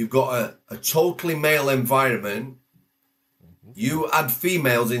 You've got a totally male environment. You add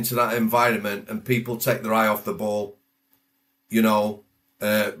females into that environment and people take their eye off the ball.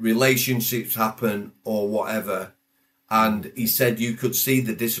 Relationships happen or whatever. And he said you could see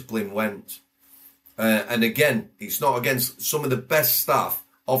the discipline went. And again, it's not against some of the best staff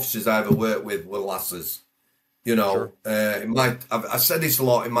officers I ever worked with were lasses. Sure. I said this a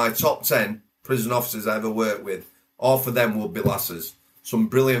lot, in my top 10 prison officers I ever worked with, half of them would be lasses. Some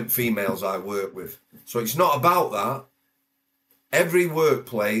brilliant females I work with. So it's not about that. Every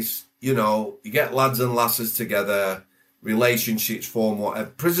workplace, you get lads and lasses together, relationships form, whatever.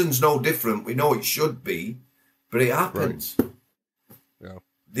 Prison's no different. We know it should be, but it happens. Right. Yeah.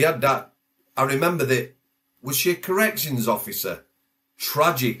 They had that. I remember that, was she a corrections officer?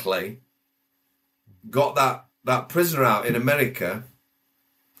 Tragically, got that prisoner out in America.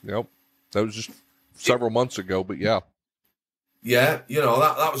 Yep. That was just several months ago, but yeah. Yeah,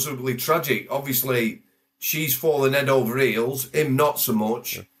 that was really tragic. Obviously, she's fallen head over heels, him not so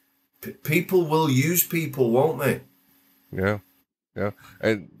much. Yeah. People will use people, won't they? Yeah. Yeah.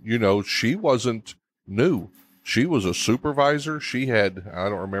 And, she wasn't new. She was a supervisor. She had, I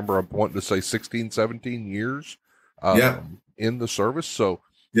don't remember, I'm wanting to say 16, 17 years in the service. So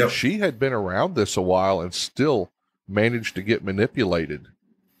she had been around this a while and still managed to get manipulated.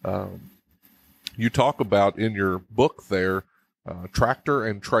 You talk about in your book there, tractor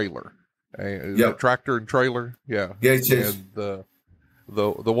and trailer. Is it tractor and trailer? Yeah. Yeah, it is. And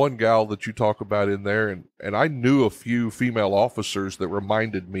the one gal that you talk about in there, and I knew a few female officers that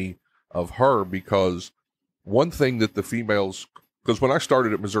reminded me of her, because one thing that the females, because when I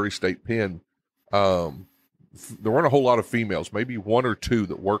started at Missouri State Pen, there weren't a whole lot of females, maybe one or two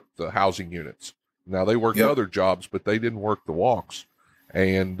that worked the housing units. Now they worked other jobs, but they didn't work the walks.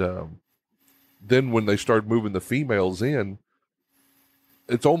 And then when they started moving the females in,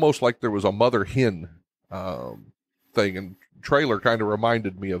 it's almost like there was a mother hen thing, and trailer kind of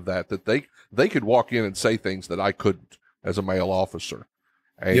reminded me of that they could walk in and say things that I couldn't as a male officer.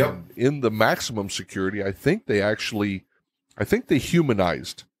 And in the maximum security, I think they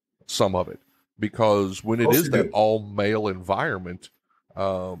humanized some of it, because when it is that all male environment,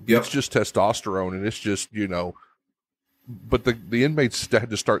 it's just testosterone, and it's just, but the inmates had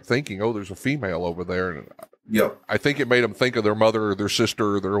to start thinking, oh, there's a female over there. And I think it made them think of their mother or their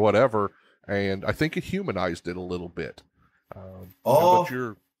sister or their whatever. And I think it humanized it a little bit. Go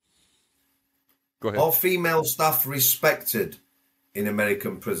ahead. Are female staff respected in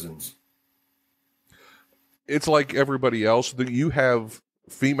American prisons? It's like everybody else. You have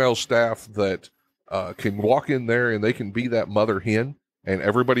female staff that can walk in there and they can be that mother hen, and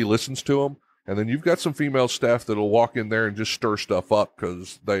everybody listens to them. And then you've got some female staff that'll walk in there and just stir stuff up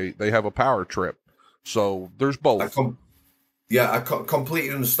because they have a power trip. So there's both. I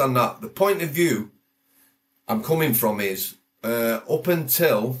completely understand that. The point of view I'm coming from is up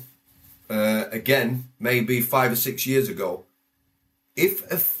until, again, maybe 5 or 6 years ago,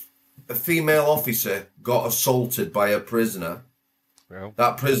 if a female officer got assaulted by a prisoner,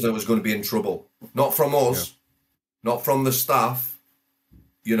 that prisoner was going to be in trouble. Not from us, not from the staff.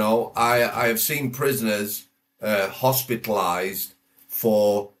 I have seen prisoners hospitalized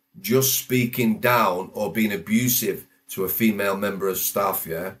for just speaking down or being abusive to a female member of staff,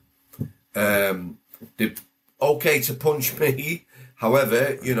 They're okay to punch me.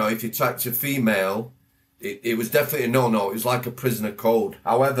 However, if you attacked a female, it was definitely a no-no. It was like a prisoner code.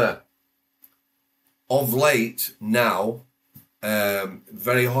 However, of late now,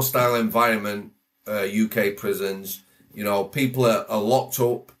 very hostile environment, UK prisons, people are locked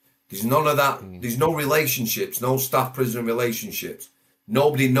up. There's none of that. There's no relationships, no staff-prison relationships.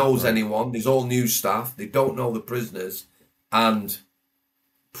 Nobody knows anyone. There's all new staff. They don't know the prisoners. And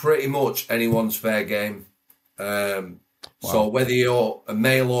pretty much anyone's fair game. So whether you're a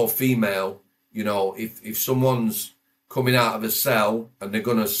male or female, if someone's coming out of a cell and they're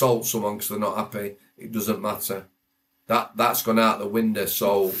going to assault someone because they're not happy, it doesn't matter. That's gone out the window.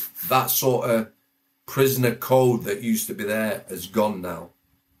 So that sort of prisoner code that used to be there has gone now.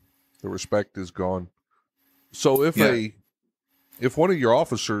 The respect is gone. So if one of your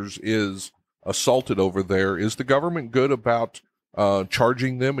officers is assaulted over there, is the government good about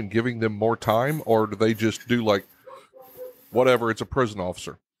charging them and giving them more time, or do they just do like whatever? It's a prison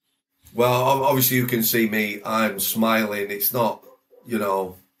officer. Well, obviously you can see me. I'm smiling. It's not,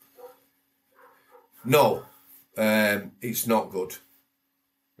 no, it's not good.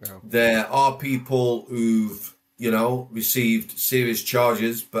 Yeah. There are people who've, received serious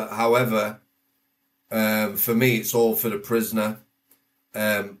charges, but however, for me, it's all for the prisoner.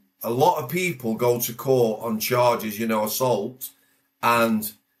 A lot of people go to court on charges, assault,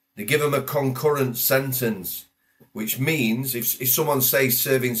 and they give them a concurrent sentence, which means if someone says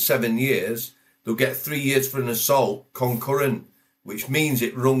serving 7 years, they'll get 3 years for an assault concurrent, which means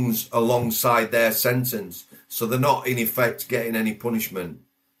it runs alongside their sentence. So they're not, in effect, getting any punishment.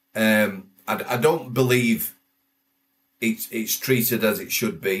 I don't believe it's treated as it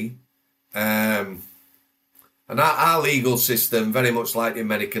should be. And our legal system, very much like the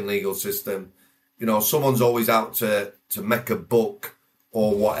American legal system, someone's always out to make a buck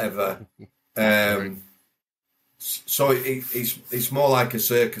or whatever. So it's more like a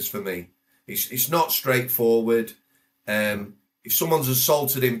circus for me. It's not straightforward. If someone's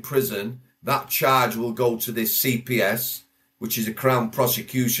assaulted in prison, that charge will go to this CPS, which is a Crown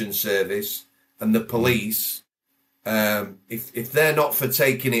Prosecution Service, and the police. If they're not for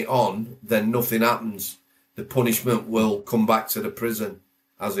taking it on, then nothing happens. The punishment will come back to the prison,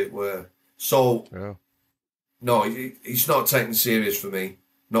 as it were. So, no, it's not taken serious for me.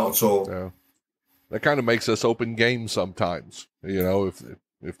 Not at all. that kind of makes us open game sometimes. You know,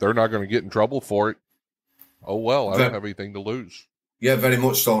 if they're not going to get in trouble for it, oh well, I don't have anything to lose. Yeah, very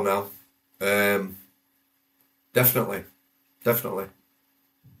much so now. Definitely.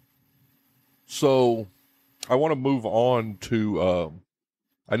 So I want to move on to,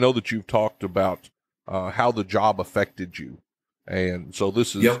 I know that you've talked about how the job affected you. And so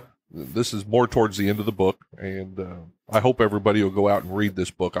this is more towards the end of the book. And I hope everybody will go out and read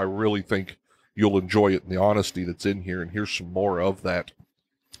this book. I really think you'll enjoy it and the honesty that's in here. And here's some more of that.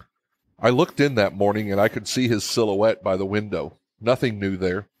 I looked in that morning and I could see his silhouette by the window. Nothing new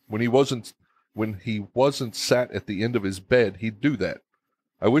there. When he wasn't sat at the end of his bed, he'd do that.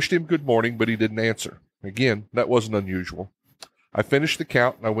 I wished him good morning, but he didn't answer. Again, that wasn't unusual. I finished the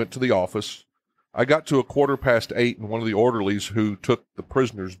count and I went to the office. I got to 8:15 and one of the orderlies who took the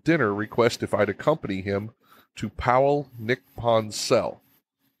prisoner's dinner requested if I'd accompany him to Powell Nickpon's cell.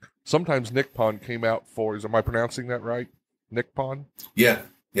 Sometimes Nickpon came out for, am I pronouncing that right? Nickpon? Yeah.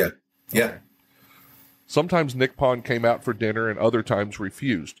 Okay. Sometimes Nickpon came out for dinner and other times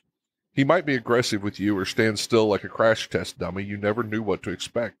refused. He might be aggressive with you or stand still like a crash test dummy. You never knew what to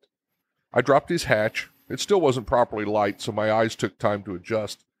expect. I dropped his hatch. It still wasn't properly light, so my eyes took time to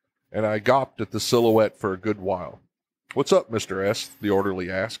adjust, and I gawped at the silhouette for a good while. "What's up, Mr. S?" the orderly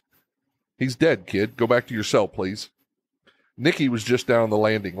asked. "He's dead, kid. Go back to your cell, please." Nikki was just down on the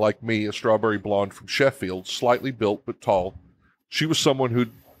landing, like me, a strawberry blonde from Sheffield, slightly built but tall. She was someone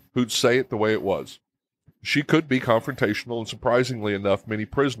who'd say it the way it was. She could be confrontational, and surprisingly enough, many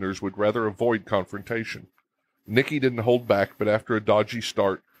prisoners would rather avoid confrontation. Nikki didn't hold back, but after a dodgy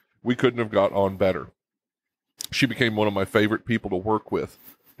start, we couldn't have got on better. She became one of my favorite people to work with,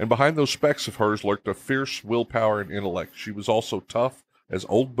 and behind those specs of hers lurked a fierce willpower and intellect. She was also tough as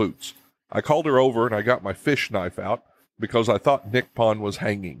old boots. I called her over, and I got my fish knife out, because I thought Nickpon was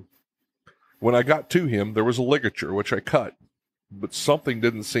hanging. When I got to him, there was a ligature, which I cut, but something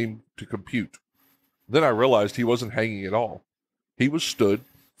didn't seem to compute. Then I realized he wasn't hanging at all. He was stood,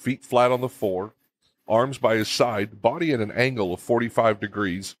 feet flat on the floor, arms by his side, body at an angle of 45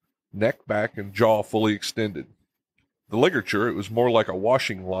 degrees, neck back and jaw fully extended. The ligature, it was more like a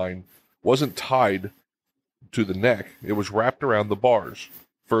washing line, wasn't tied to the neck. It was wrapped around the bars,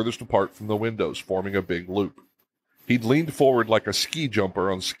 furthest apart from the windows, forming a big loop. He'd leaned forward like a ski jumper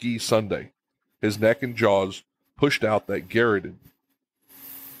on ski Sunday. His neck and jaws pushed out that garroted.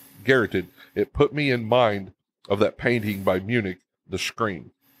 It put me in mind of that painting by Munich, The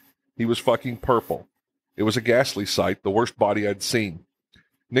Scream. He was fucking purple. It was a ghastly sight, the worst body I'd seen.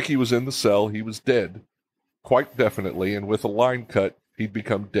 Nicky was in the cell. He was dead, quite definitely, and with a line cut, he'd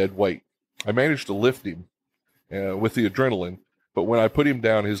become dead weight. I managed to lift him with the adrenaline, but when I put him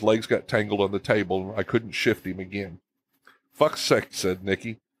down, his legs got tangled on the table, and I couldn't shift him again. "Fuck's sake," said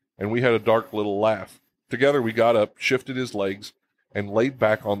Nicky, and we had a dark little laugh. Together we got up, shifted his legs, and laid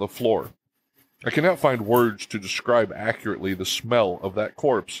back on the floor. I cannot find words to describe accurately the smell of that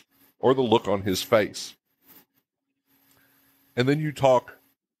corpse or the look on his face. And then you talk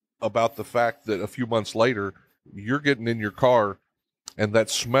about the fact that a few months later, you're getting in your car, and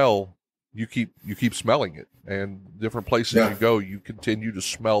that smell, you keep smelling it. And different places you go, you continue to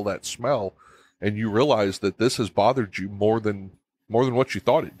smell that smell, and you realize that this has bothered you more than what you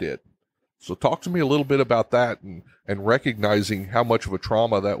thought it did. So talk to me a little bit about that and recognizing how much of a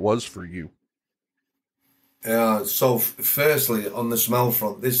trauma that was for you. So firstly, on the smell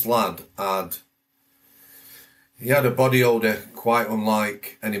front, this lad he had a body odour quite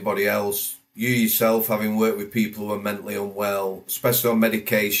unlike anybody else. You yourself, having worked with people who are mentally unwell, especially on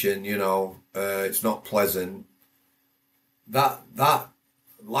medication, it's not pleasant. That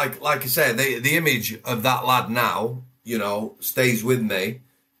like I said, the image of that lad now, stays with me.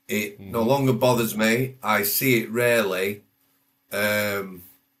 It no longer bothers me. I see it rarely.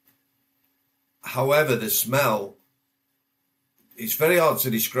 However, the smell, it's very hard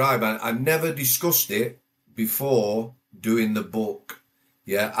to describe. I never discussed it before doing the book.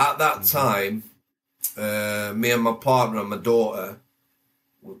 Yeah, at that time, me and my partner and my daughter,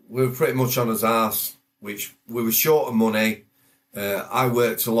 we were pretty much on his arse, which we were short of money. I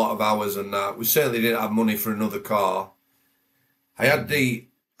worked a lot of hours and that. We certainly didn't have money for another car. I had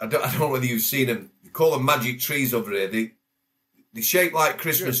I don't know whether you've seen them. You call them magic trees over here. They shape like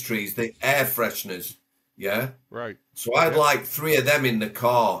Christmas trees. The air fresheners. Yeah? Right. So I had like 3 of them in the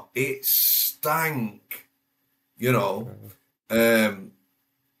car. It stank.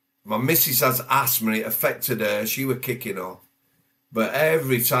 My missus has asthma. It affected her. She was kicking off. But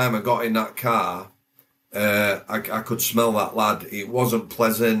every time I got in that car, I could smell that lad. It wasn't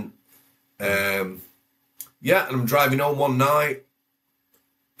pleasant. And I'm driving home one night.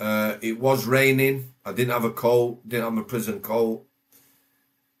 It was raining. I didn't have a coat, didn't have my prison coat.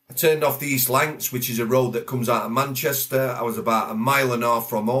 I turned off the East Lancs, which is a road that comes out of Manchester. I was about 1.5 miles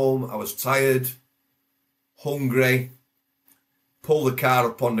from home. I was tired, hungry. Pulled the car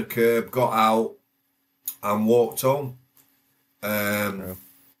up on the curb, got out, and walked home. I'd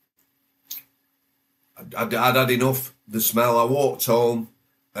had enough. The smell. I walked home.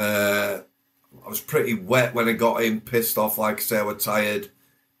 I was pretty wet when I got in, pissed off. Like I say, I was tired.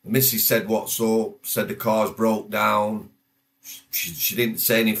 The missus said, "What's up?" Said the car's broke down. She didn't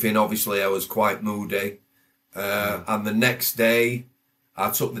say anything. Obviously, I was quite moody. And the next day, I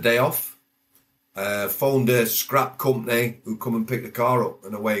took the day off. Phoned a scrap company who come and pick the car up,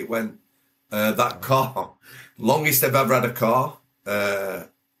 and away it went. That car, longest I've ever had a car. I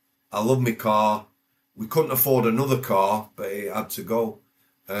love my car. We couldn't afford another car, but it had to go.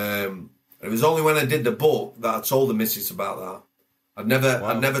 It was only when I did the book that I told the missus about that.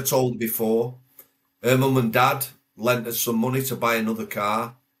 I'd never told her before. Her mum and dad lent us some money to buy another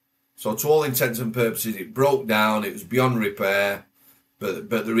car. So to all intents and purposes, it broke down. It was beyond repair. But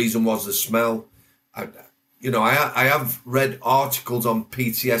the reason was the smell. I have read articles on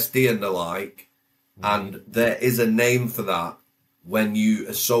PTSD and the like, and there is a name for that when you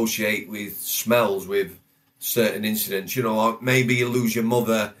associate with smells with certain incidents. You know, like maybe you lose your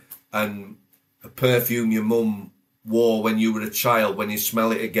mother and a perfume your mum wore when you were a child, when you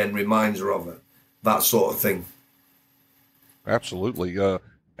smell it again, reminds her of it. That sort of thing. Absolutely.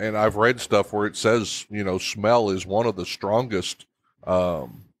 And I've read stuff where it says, you know, smell is one of the strongest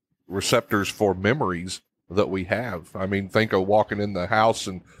receptors for memories that we have. I mean, think of walking in the house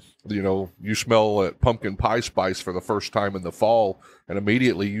and, you know, you smell pumpkin pie spice for the first time in the fall, and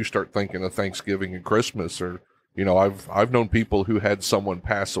immediately you start thinking of Thanksgiving and Christmas. Or, you know, I've known people who had someone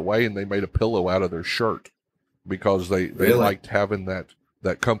pass away and they made a pillow out of their shirt because they Really? liked having that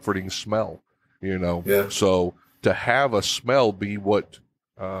comforting smell, you know. Yeah. So to have a smell be what,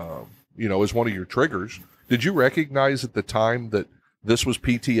 you know, is one of your triggers. Did you recognize at the time that this was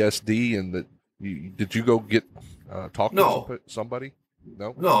PTSD and that did you go get talk to somebody?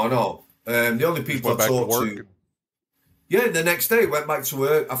 No. The only people I talked to. Yeah, the next day went back to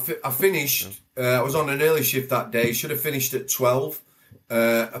work. I finished. Yeah. I was on an early shift that day. Should have finished at 12.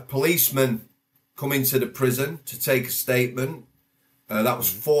 A policeman come into the prison to take a statement. That was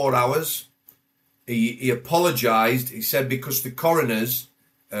 4 hours. He apologised. He said because the coroners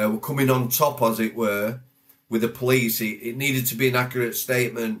were coming on top, as it were, with the police, it needed to be an accurate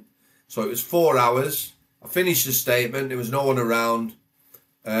statement. So it was 4 hours. I finished the statement. There was no one around.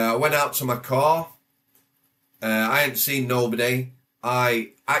 I went out to my car. I hadn't seen nobody.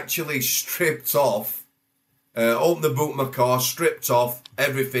 I actually stripped off, opened the boot of my car, stripped off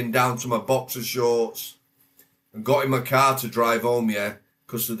everything down to my boxer shorts, and got in my car to drive home,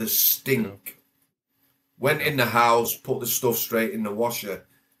 because of the stink. Went in the house, put the stuff straight in the washer.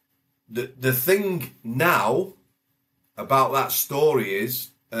 The thing now about that story is,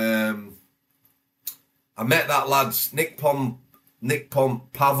 I met that lad's Pavel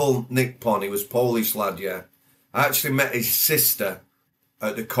Nickpon. He was Polish lad, yeah. I actually met his sister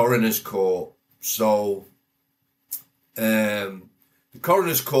at the coroner's court. So, the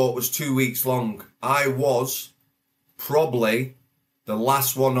coroner's court was 2 weeks long. I was probably the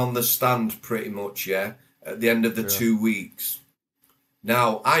last one on the stand, pretty much, yeah, at the end of the 2 weeks.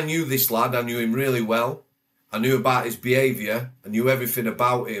 Now, I knew this lad. I knew him really well. I knew about his behaviour. I knew everything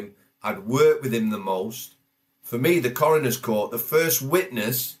about him. I'd worked with him the most. For me, the coroner's court, the first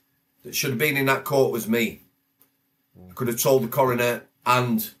witness that should have been in that court was me. I could have told the coroner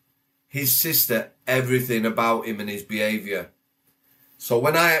and his sister everything about him and his behaviour. So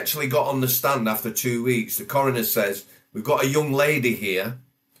when I actually got on the stand after 2 weeks, the coroner says, we've got a young lady here.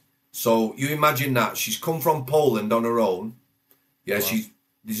 So you imagine that. She's come from Poland on her own. Yeah, wow.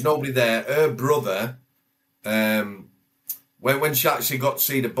 There's nobody there. Her brother, when she actually got to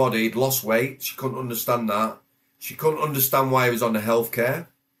see the body, he'd lost weight. She couldn't understand that. She couldn't understand why he was on the healthcare.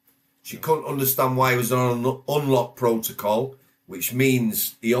 She couldn't understand why he was on an unlock protocol, which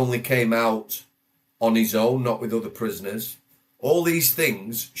means he only came out on his own, not with other prisoners. All these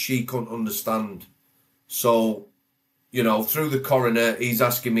things she couldn't understand. So, you know, through the coroner, he's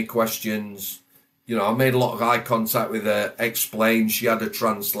asking me questions. You know, I made a lot of eye contact with her, explained. She had a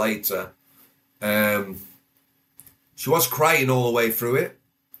translator. She was crying all the way through it.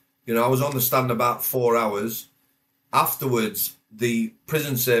 You know, I was on the stand about 4 hours. Afterwards, the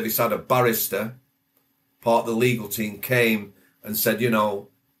prison service had a barrister, part of the legal team, came and said, you know,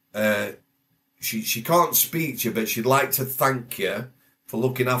 she can't speak to you, but she'd like to thank you for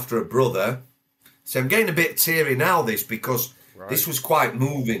looking after her brother. So I'm getting a bit teary now, this, because this was quite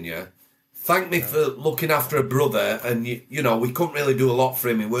moving, yeah. Thank me for looking after a brother, and, you know, we couldn't really do a lot for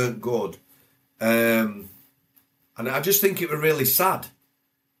him. He weren't good. And I just think it was really sad.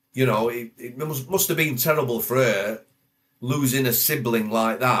 You know, it must have been terrible for her, losing a sibling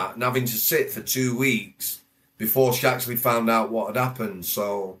like that and having to sit for 2 weeks before she actually found out what had happened.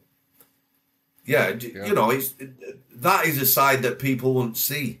 So, you know, that is a side that people won't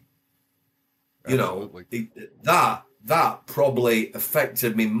see. Absolutely. You know, that probably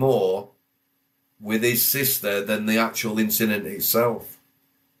affected me more with his sister than the actual incident itself.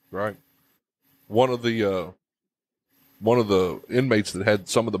 Right. One of the inmates that had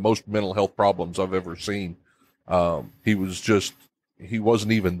some of the most mental health problems I've ever seen. He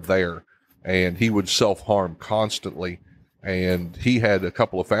wasn't even there, and he would self-harm constantly. And he had a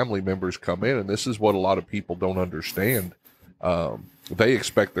couple of family members come in, and this is what a lot of people don't understand. They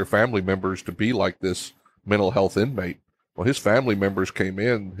expect their family members to be like this mental health inmate. Well, his family members came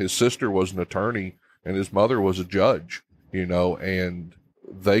in. His sister was an attorney, and his mother was a judge, you know, and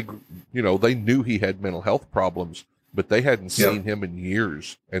they knew he had mental health problems, but they hadn't seen him in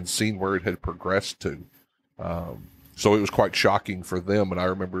years and seen where it had progressed to. So it was quite shocking for them. And I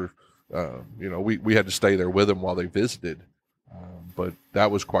remember, you know, we had to stay there with them while they visited. But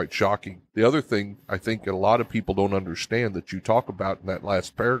that was quite shocking. The other thing I think a lot of people don't understand that you talk about in that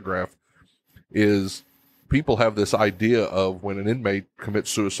last paragraph is people have this idea of when an inmate commits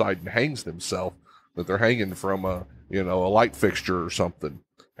suicide and hangs themselves, that they're hanging from a light fixture or something.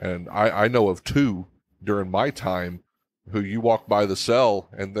 And I know of two during my time who you walk by the cell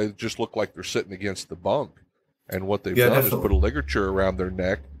and they just look like they're sitting against the bunk. And what they've done is put a ligature around their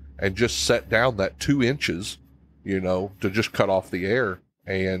neck and just set down that 2 inches, you know, to just cut off the air,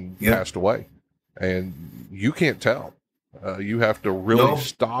 and passed away. And you can't tell. You have to really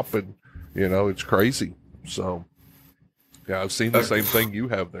stop, and, you know, it's crazy. So, yeah, I've seen the same thing you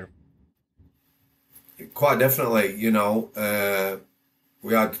have there. Quite definitely, you know,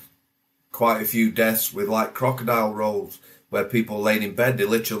 we had quite a few deaths with like crocodile rolls where people laid in bed, they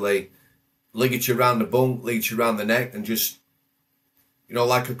literally ligature around the bunk, ligature around the neck, and just, you know,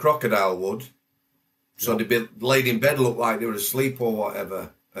 like a crocodile would. So they'd be laid in bed, look like they were asleep or whatever.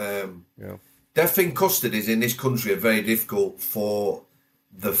 Death in custody in this country are very difficult for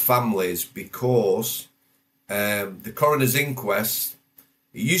the families because the coroner's inquest,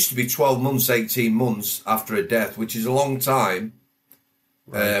 it used to be 12 months, 18 months after a death, which is a long time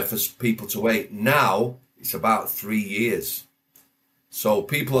for people to wait. Now it's about 3 years. So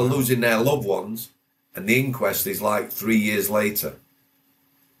people are losing their loved ones, and the inquest is like 3 years later.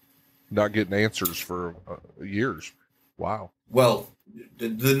 Not getting answers for years. Wow. Well,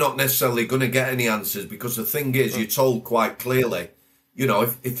 they're not necessarily going to get any answers because the thing is, you're told quite clearly, you know,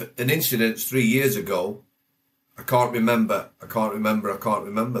 if an incident's 3 years ago, I can't remember.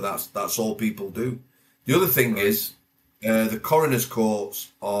 That's all people do. The other thing is, the coroner's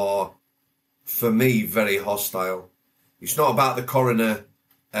courts are, for me, very hostile. It's not about the coroner,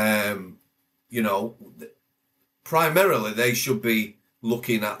 you know, primarily they should be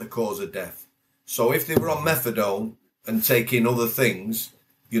looking at the cause of death. So if they were on methadone and taking other things,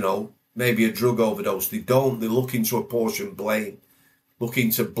 you know, maybe a drug overdose, they don't. They're looking to apportion blame,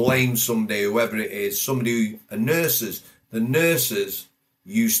 looking to blame somebody, whoever it is, somebody, nurses. The nurses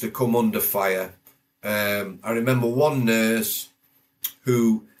used to come under fire. I remember one nurse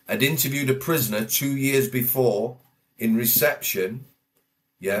who had interviewed a prisoner 2 years before in reception.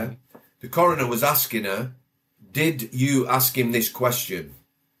 Yeah. The coroner was asking her, did you ask him this question?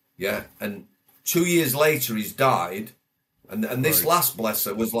 Yeah. And 2 years later, he's died. And this last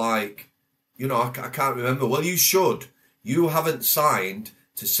blesser was like, you know, I can't remember. Well, you should. You haven't signed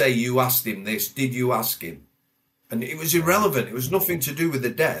to say you asked him this. Did you ask him? And it was irrelevant. It was nothing to do with the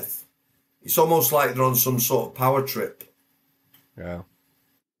death. It's almost like they're on some sort of power trip. Yeah.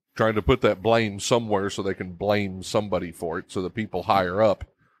 Trying to put that blame somewhere so they can blame somebody for it so the people higher up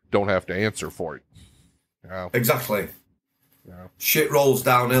don't have to answer for it. Yeah. Exactly. Yeah. Shit rolls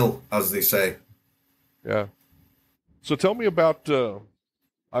downhill, as they say. Yeah. So tell me about,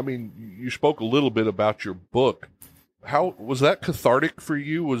 I mean, you spoke a little bit about your book. How was that cathartic for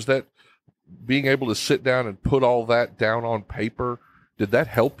you? Was that being able to sit down and put all that down on paper? Did that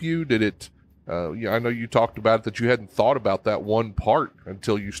help you? Did it, I know you talked about it, that you hadn't thought about that one part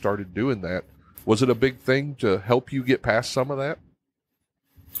until you started doing that. Was it a big thing to help you get past some of that?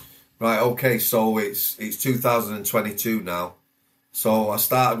 Right. Okay. So it's 2022 now. So I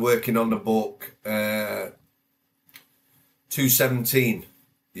started working on the book, 2017.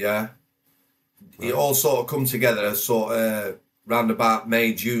 Yeah. It all sort of come together sort of round about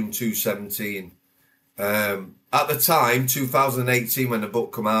May, June 2017. At the time, 2018, when the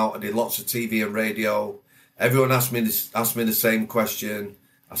book came out, I did lots of TV and radio. Everyone asked me the same question.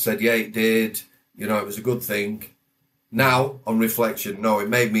 I said, yeah, it did. You know, it was a good thing. Now, on reflection, no, it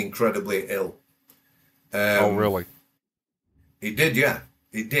made me incredibly ill. Oh, really? It did, yeah.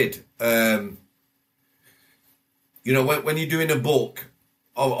 It did. You know, when you're doing a book,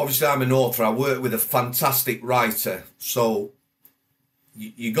 obviously I'm an author. I work with a fantastic writer. So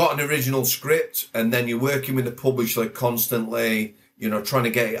you got an original script, and then you're working with the publisher constantly, you know, trying to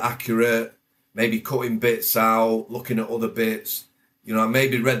get it accurate, maybe cutting bits out, looking at other bits. You know, I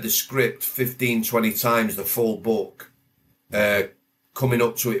maybe read the script 15, 20 times, the full book, coming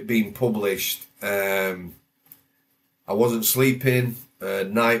up to it being published. I wasn't sleeping,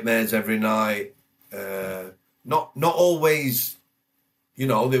 nightmares every night. Not always, you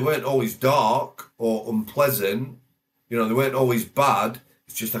know, they weren't always dark or unpleasant. You know, they weren't always bad.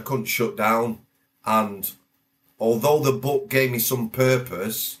 It's just I couldn't shut down. And although the book gave me some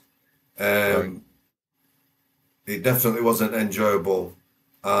purpose, Right. it definitely wasn't enjoyable,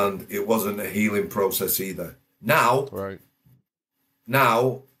 and it wasn't a healing process either. Now, Right.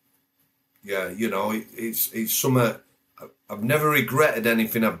 yeah, you know, it's something. I've never regretted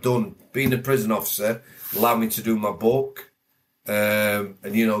anything I've done. Being a prison officer allowed me to do my book, and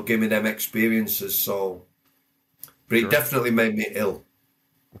you know, give me them experiences. So, but it Sure. definitely made me ill.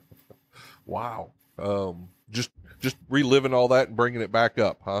 Wow. Just reliving all that and bringing it back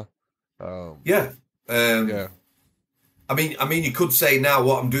up, huh? Yeah. Yeah. I mean, you could say now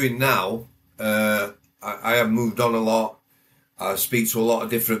what I'm doing now. I have moved on a lot. I speak to a lot of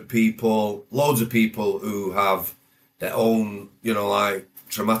different people, loads of people who have their own, you know, like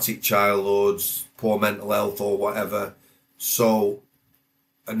traumatic childhoods, poor mental health or whatever. So,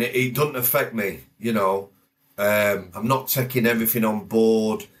 and it doesn't affect me, you know. I'm not taking everything on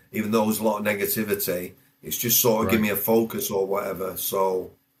board, even though there's a lot of negativity. It's just sort of Right. give me a focus or whatever.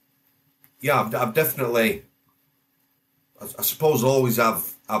 So, yeah, I've definitely, I suppose, always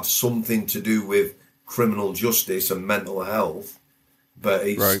have something to do with criminal justice and mental health, but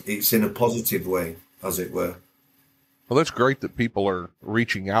Right. it's in a positive way, as it were. Well, that's great that people are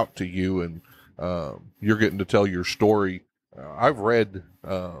reaching out to you and you're getting to tell your story. I've read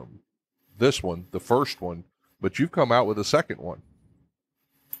this one, the first one, but you've come out with a second one.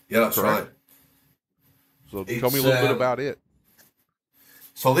 Yeah, that's Correct. right. So tell me a little bit about it.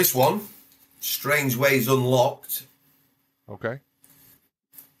 So this one, Strangeways Unlocked. Okay.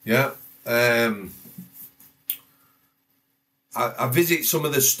 Yeah. I visit some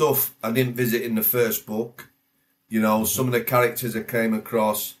of the stuff I didn't visit in the first book. You know, some of the characters I came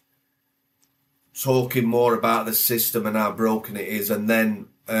across, talking more about the system and how broken it is. And then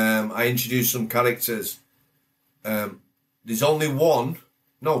I introduced some characters. There's only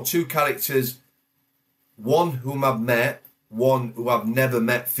two characters. One whom I've met, one who I've never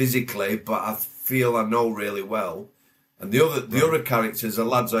met physically, but I feel I know really well. And the other characters are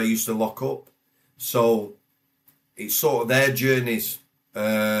lads I used to lock up. So it's sort of their journeys,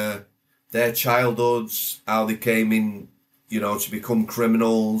 their childhoods, how they came in, you know, to become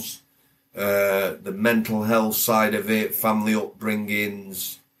criminals, the mental health side of it, family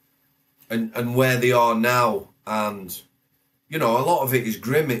upbringings, and where they are now. And, you know, a lot of it is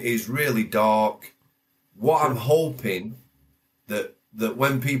grim. It is really dark. What I'm hoping that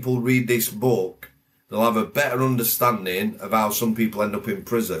when people read this book, they'll have a better understanding of how some people end up in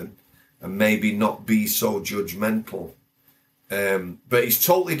prison and maybe not be so judgmental. But it's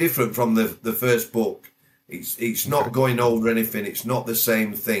totally different from the first book. It's not going over anything. It's not the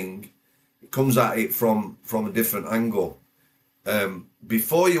same thing. It comes at it from a different angle.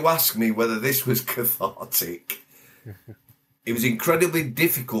 Before you ask me whether this was cathartic, it was incredibly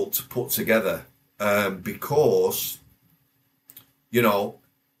difficult to put together because, you know,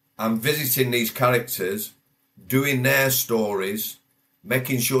 I'm visiting these characters, doing their stories,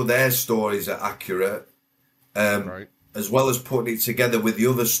 making sure their stories are accurate, Right. as well as putting it together with the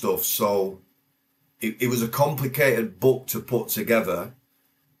other stuff. So it was a complicated book to put together,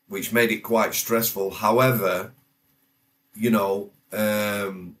 which made it quite stressful. However, you know,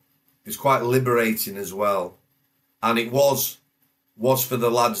 it's quite liberating as well. And it was for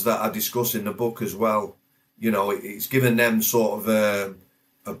the lads that I discuss in the book as well. You know, it's given them sort of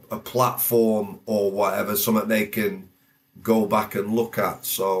a platform or whatever, something they can go back and look at.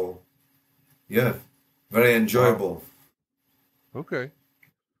 So, yeah, very enjoyable. Wow. Okay.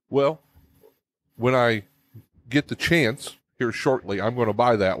 Well, when I get the chance here shortly, I'm going to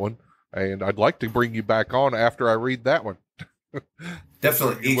buy that one, and I'd like to bring you back on after I read that one.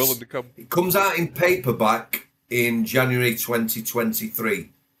 Definitely. You're willing to come? It comes out in paperback in January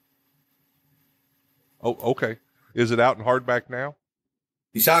 2023. Oh, okay. Is it out in hardback now?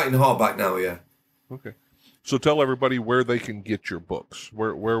 It's out in hardback now, yeah. Okay. So tell everybody where they can get your books.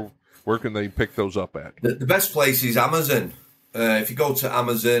 Where can they pick those up at? The best place is Amazon. If you go to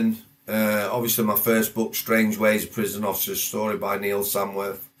Amazon, obviously my first book, Strangeways, A Prison Officer's Story by Neil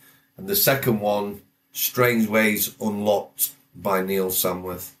Samworth. And the second one, Strangeways Unlocked by Neil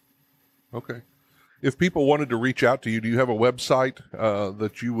Samworth. Okay. If people wanted to reach out to you, do you have a website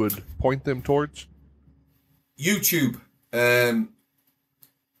that you would point them towards? YouTube.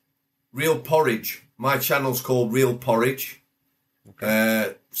 Real Porridge. My channel's called Real Porridge.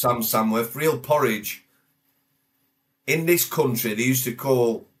 Okay. Sam Samworth. Real Porridge. In this country, they used to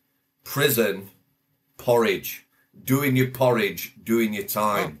call prison porridge. Doing your porridge, doing your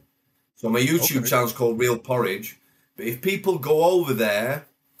time. Oh. So my YouTube channel's called Real Porridge. But if people go over there,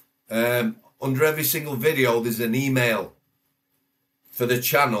 under every single video, there's an email for the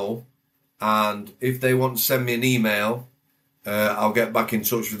channel. And if they want to send me an email, I'll get back in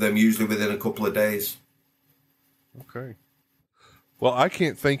touch with them, usually within a couple of days. Okay. Well, I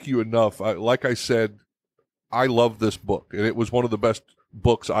can't thank you enough. Like I said, I love this book, and it was one of the best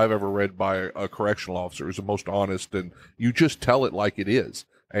books I've ever read by a correctional officer. It's the most honest, and you just tell it like it is.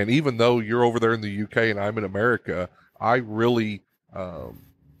 And even though you're over there in the UK and I'm in America, I really,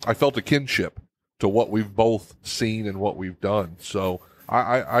 I felt a kinship to what we've both seen and what we've done. So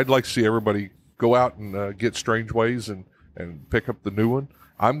I'd like to see everybody go out and get Strangeways and pick up the new one.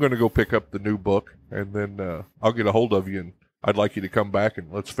 I'm going to go pick up the new book, and then I'll get a hold of you, and I'd like you to come back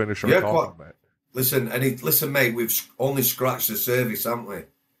and let's finish our talk on that. Listen, mate, we've only scratched the surface, haven't we?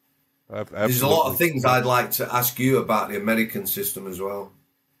 Absolutely. There's a lot of things I'd like to ask you about the American system as well.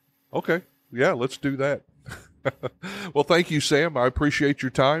 Okay. Yeah, let's do that. Well, thank you, Sam. I appreciate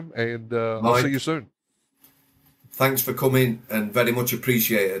your time, and I'll see you soon. Thanks for coming, and very much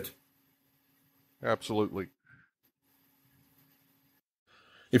appreciated. Absolutely.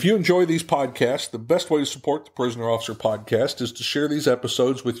 If you enjoy these podcasts, the best way to support the Prisoner Officer Podcast is to share these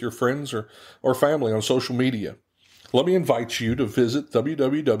episodes with your friends or family on social media. Let me invite you to visit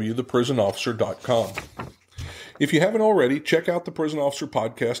www.theprisonofficer.com. If you haven't already, check out the Prison Officer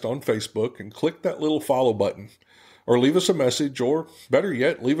Podcast on Facebook and click that little follow button. Or leave us a message, or better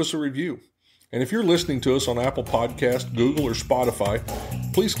yet, leave us a review. And if you're listening to us on Apple Podcast, Google, or Spotify,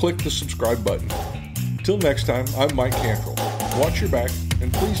 please click the subscribe button. Till next time, I'm Mike Cantrell. Watch your back,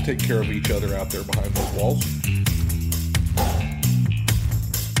 and please take care of each other out there behind those walls.